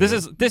rights. Okay.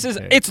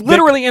 It's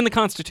literally in the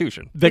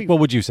Constitution. Vic, what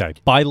would you say?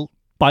 Buy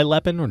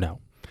Lepin or no?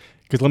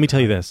 Because let me tell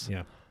you this.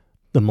 Yeah.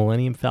 The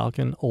Millennium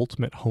Falcon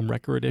Ultimate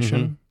Homewrecker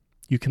Edition,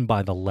 you can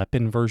buy the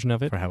Lepin version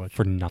of it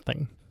for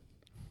nothing.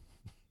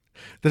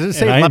 Does it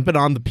say Lepin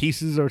on the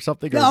pieces or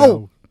something?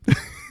 No.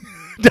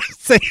 Doesn't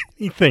say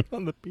anything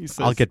on the pieces.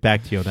 I'll get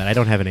back to you on that. I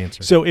don't have an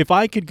answer. So if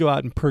I could go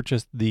out and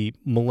purchase the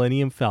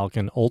Millennium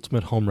Falcon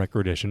Ultimate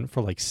Homewrecker Edition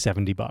for like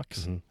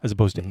 $70 as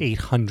opposed to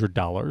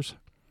 $800,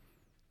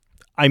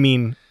 I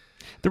mean...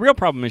 The real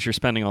problem is you're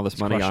spending all this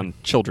money on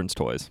children's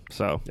toys.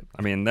 So,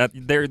 I mean,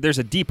 there's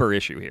a deeper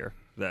issue here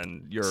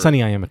than your...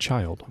 Sonny, I am a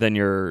child. Than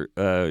your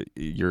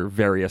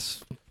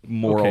various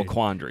moral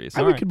quandaries.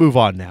 We can move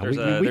on now.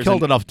 We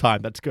killed enough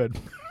time. That's good.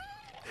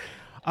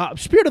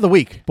 Spirit of the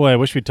Week. Boy, I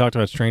wish we'd talked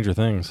about Stranger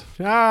Things.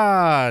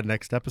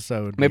 Next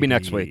episode. Maybe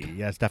next week.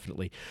 Yes,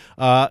 definitely.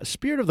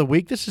 Spirit of the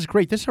Week. This is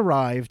great. This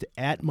arrived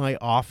at my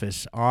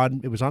office.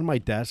 It was on my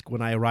desk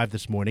when I arrived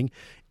this morning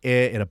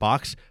in a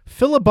box.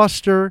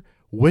 Filibuster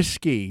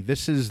whiskey.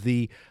 This is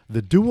the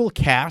dual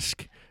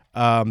cask.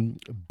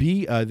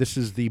 This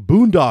is the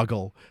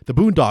Boondoggle, the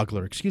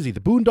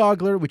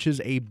Boondogler, which is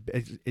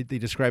they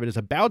describe it as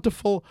a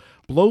bountiful,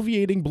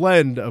 bloviating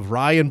blend of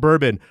rye and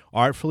bourbon,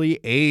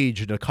 artfully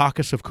aged in a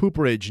caucus of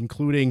cooperage,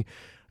 including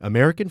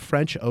American,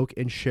 French, oak,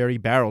 and sherry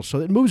barrels.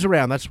 So it moves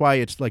around. That's why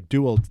it's like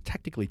dual,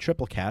 technically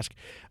triple cask.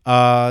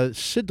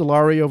 Sid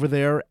Delary over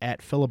there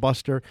at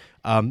Filibuster,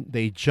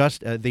 he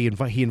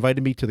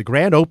invited me to the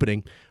grand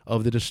opening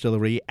of the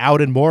distillery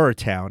out in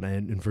Morristown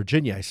in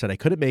Virginia. I said I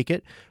couldn't make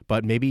it,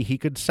 but maybe he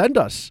could send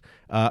us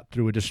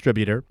through a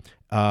distributor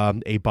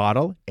a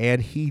bottle,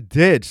 and he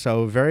did.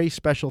 So very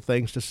special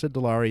thanks to Sid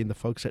Delary and the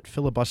folks at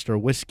Filibuster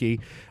Whiskey.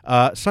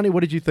 Sonny,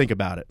 what did you think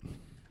about it?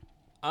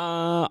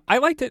 I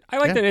liked it.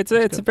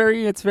 It's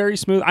very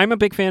smooth. I'm a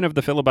big fan of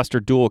the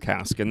Filibuster dual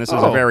cask, and this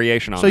is a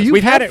variation on so this.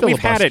 We've had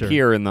it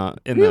here in the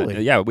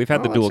we've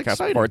had the dual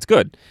cask before. It's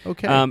good.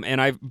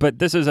 Okay. But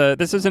this is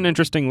an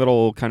interesting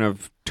little kind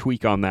of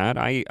tweak on that.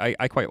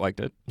 I quite liked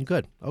it.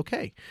 Good.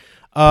 Okay.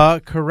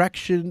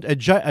 Correction.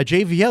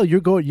 JVL,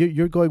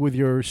 you're going with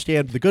your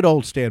the good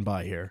old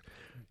standby here.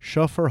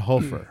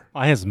 Schoffer-Hofer.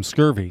 I had some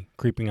scurvy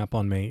creeping up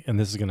on me, and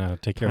this is going to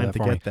take care of that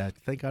for me. That.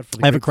 Thank God for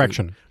the I have a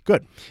correction.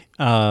 Good.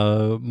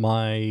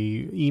 My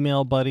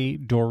email buddy,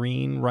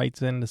 Doreen,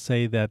 writes in to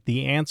say that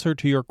the answer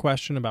to your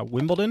question about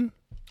Wimbledon...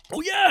 Oh,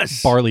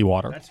 yes! Barley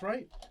water. That's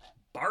right.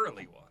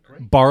 Barley water.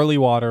 Barley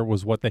water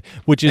was what they...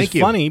 Which is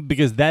funny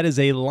because that is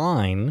a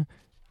line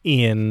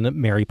in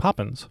Mary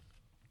Poppins.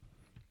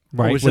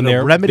 Right, was it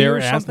a remedy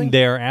or something?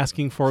 They're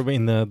asking for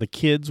in the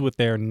kids with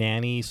their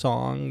nanny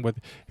song,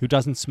 who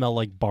doesn't smell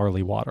like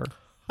barley water,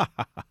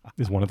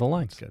 is one of the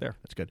lines there.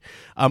 That's good.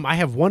 I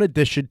have one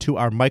addition to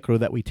our micro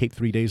that we taped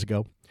 3 days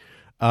ago,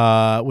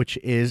 which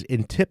is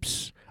in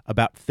tips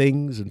about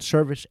things and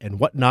service and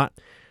whatnot.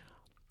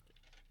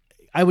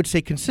 I would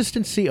say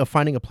consistency of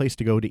finding a place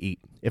to go to eat.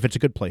 If it's a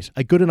good place,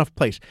 a good enough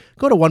place,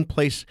 go to one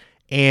place,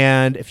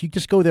 and if you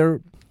just go there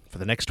for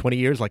the next 20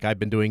 years, like I've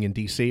been doing in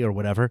D.C. or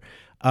whatever,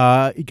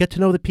 you get to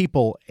know the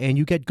people and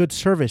you get good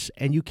service,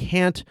 and you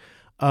can't,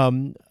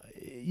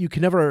 you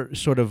can never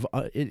sort of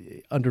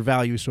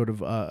undervalue sort of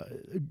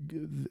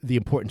the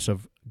importance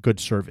of good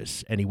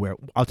service anywhere.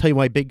 I'll tell you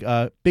my big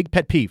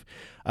pet peeve.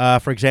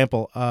 For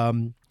example,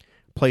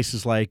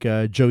 places like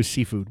Joe's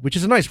Seafood, which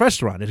is a nice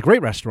restaurant. It's a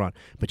great restaurant,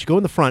 but you go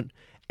in the front,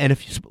 and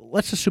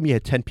let's assume you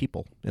had 10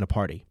 people in a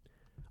party.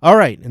 All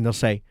right, and they'll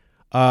say,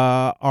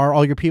 are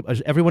all your people?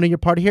 Is everyone in your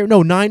party here?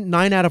 No,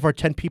 nine out of our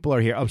 10 people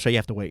are here. Oh, so you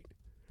have to wait.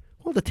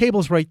 Well, the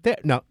table's right there.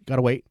 No,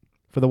 gotta wait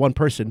for the one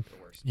person.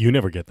 You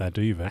never get that,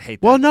 do you, Vin? I hate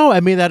that. Well, no, I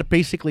mean that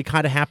basically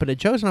kind of happened at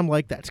Joe's, and I'm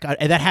like,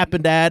 and that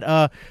happened at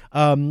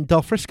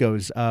Del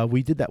Frisco's.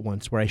 We did that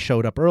once where I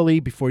showed up early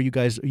before you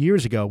guys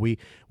years ago. We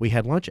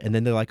had lunch, and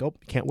then they're like, "Oh,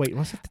 can't wait."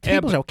 Well, the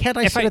table's out. Can't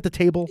I sit at the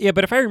table? Yeah,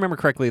 but if I remember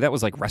correctly, that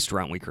was like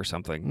Restaurant Week or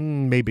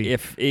something. Maybe. I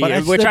can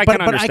understand.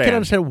 But I can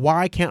understand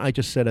why can't I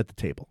just sit at the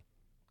table?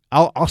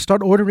 I'll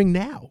start ordering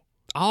now.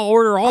 I'll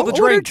order all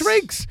the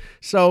drinks.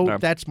 So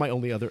that's my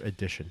only other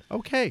addition.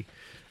 Okay.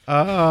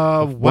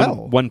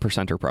 Well,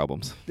 1%er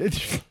problems.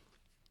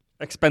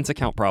 Expense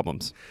account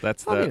problems.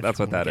 That's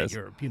what that is.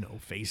 Your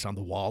face on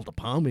the wall, the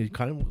palm. You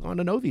kind of want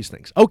to know these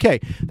things. Okay,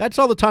 that's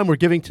all the time we're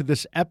giving to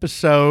this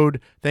episode.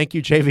 Thank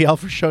you, JVL,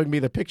 for showing me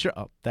the picture.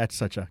 Oh, that's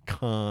such a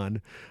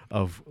con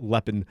of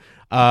Leppin.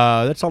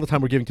 That's all the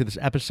time we're giving to this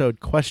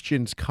episode.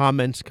 Questions,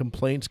 comments,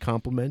 complaints,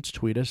 compliments.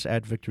 Tweet us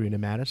at Victorina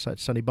Mattis,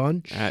 at Sunny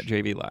Bunch, at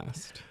JV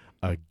Last.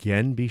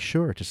 Again, be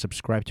sure to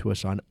subscribe to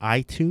us on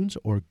iTunes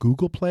or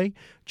Google Play.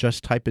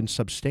 Just type in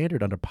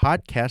Substandard under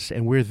podcasts,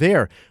 and we're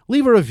there.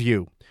 Leave a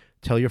review.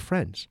 Tell your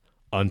friends.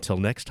 Until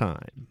next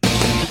time. Do you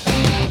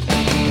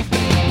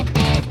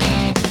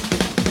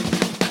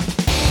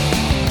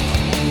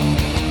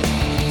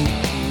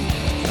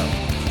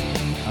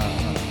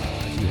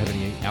have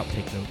any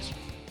outtake notes?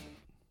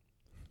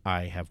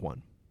 I have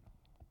one.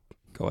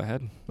 Go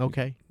ahead.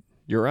 Okay.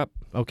 You're up.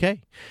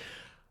 Okay.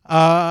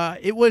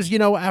 It was,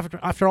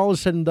 after all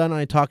is said and done,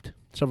 I talked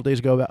several days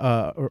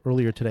ago,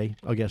 earlier today,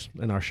 I guess,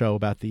 in our show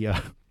about the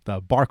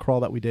bar crawl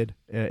that we did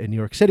in New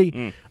York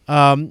City.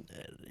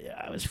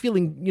 I was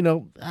feeling,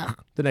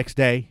 the next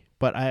day,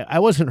 but I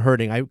wasn't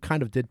hurting. I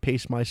kind of did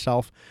pace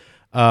myself.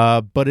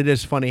 But it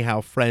is funny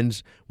how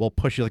friends will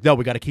push you like, no,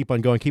 we got to keep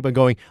on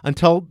going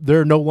until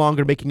they're no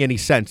longer making any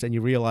sense. And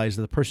you realize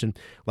that the person,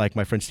 like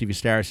my friend Stevie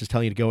Staris, is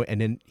telling you to go,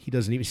 and then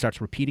he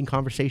starts repeating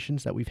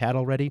conversations that we've had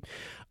already.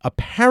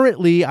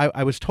 Apparently,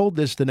 I was told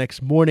this the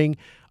next morning,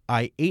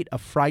 I ate a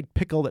fried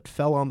pickle that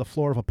fell on the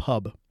floor of a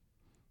pub.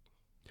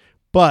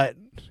 But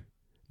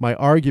my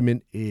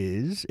argument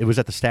is, it was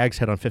at the Stag's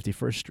Head on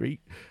 51st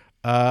Street,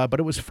 but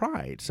it was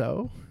fried,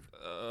 so.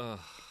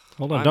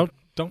 Hold on,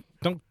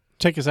 don't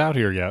take us out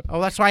here yet. Oh,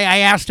 that's why I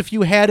asked if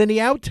you had any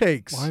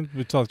outtakes. Well,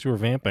 we thought you were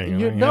vamping. And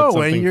you're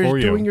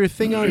doing your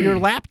thing on your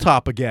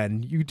laptop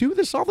again. You do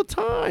this all the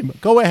time.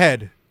 Go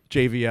ahead,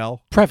 JVL.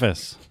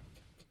 Preface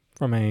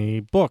from a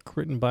book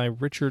written by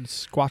Richard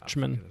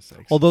Squatchman.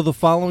 Although the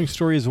following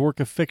story is a work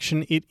of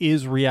fiction, it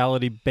is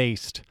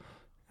reality-based.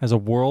 As a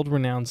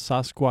world-renowned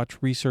Sasquatch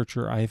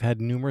researcher, I have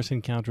had numerous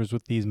encounters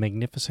with these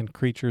magnificent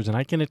creatures, and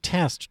I can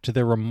attest to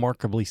their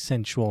remarkably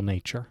sensual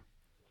nature.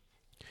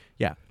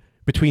 Yeah.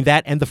 Between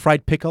that and the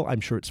fried pickle, I'm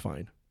sure it's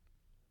fine.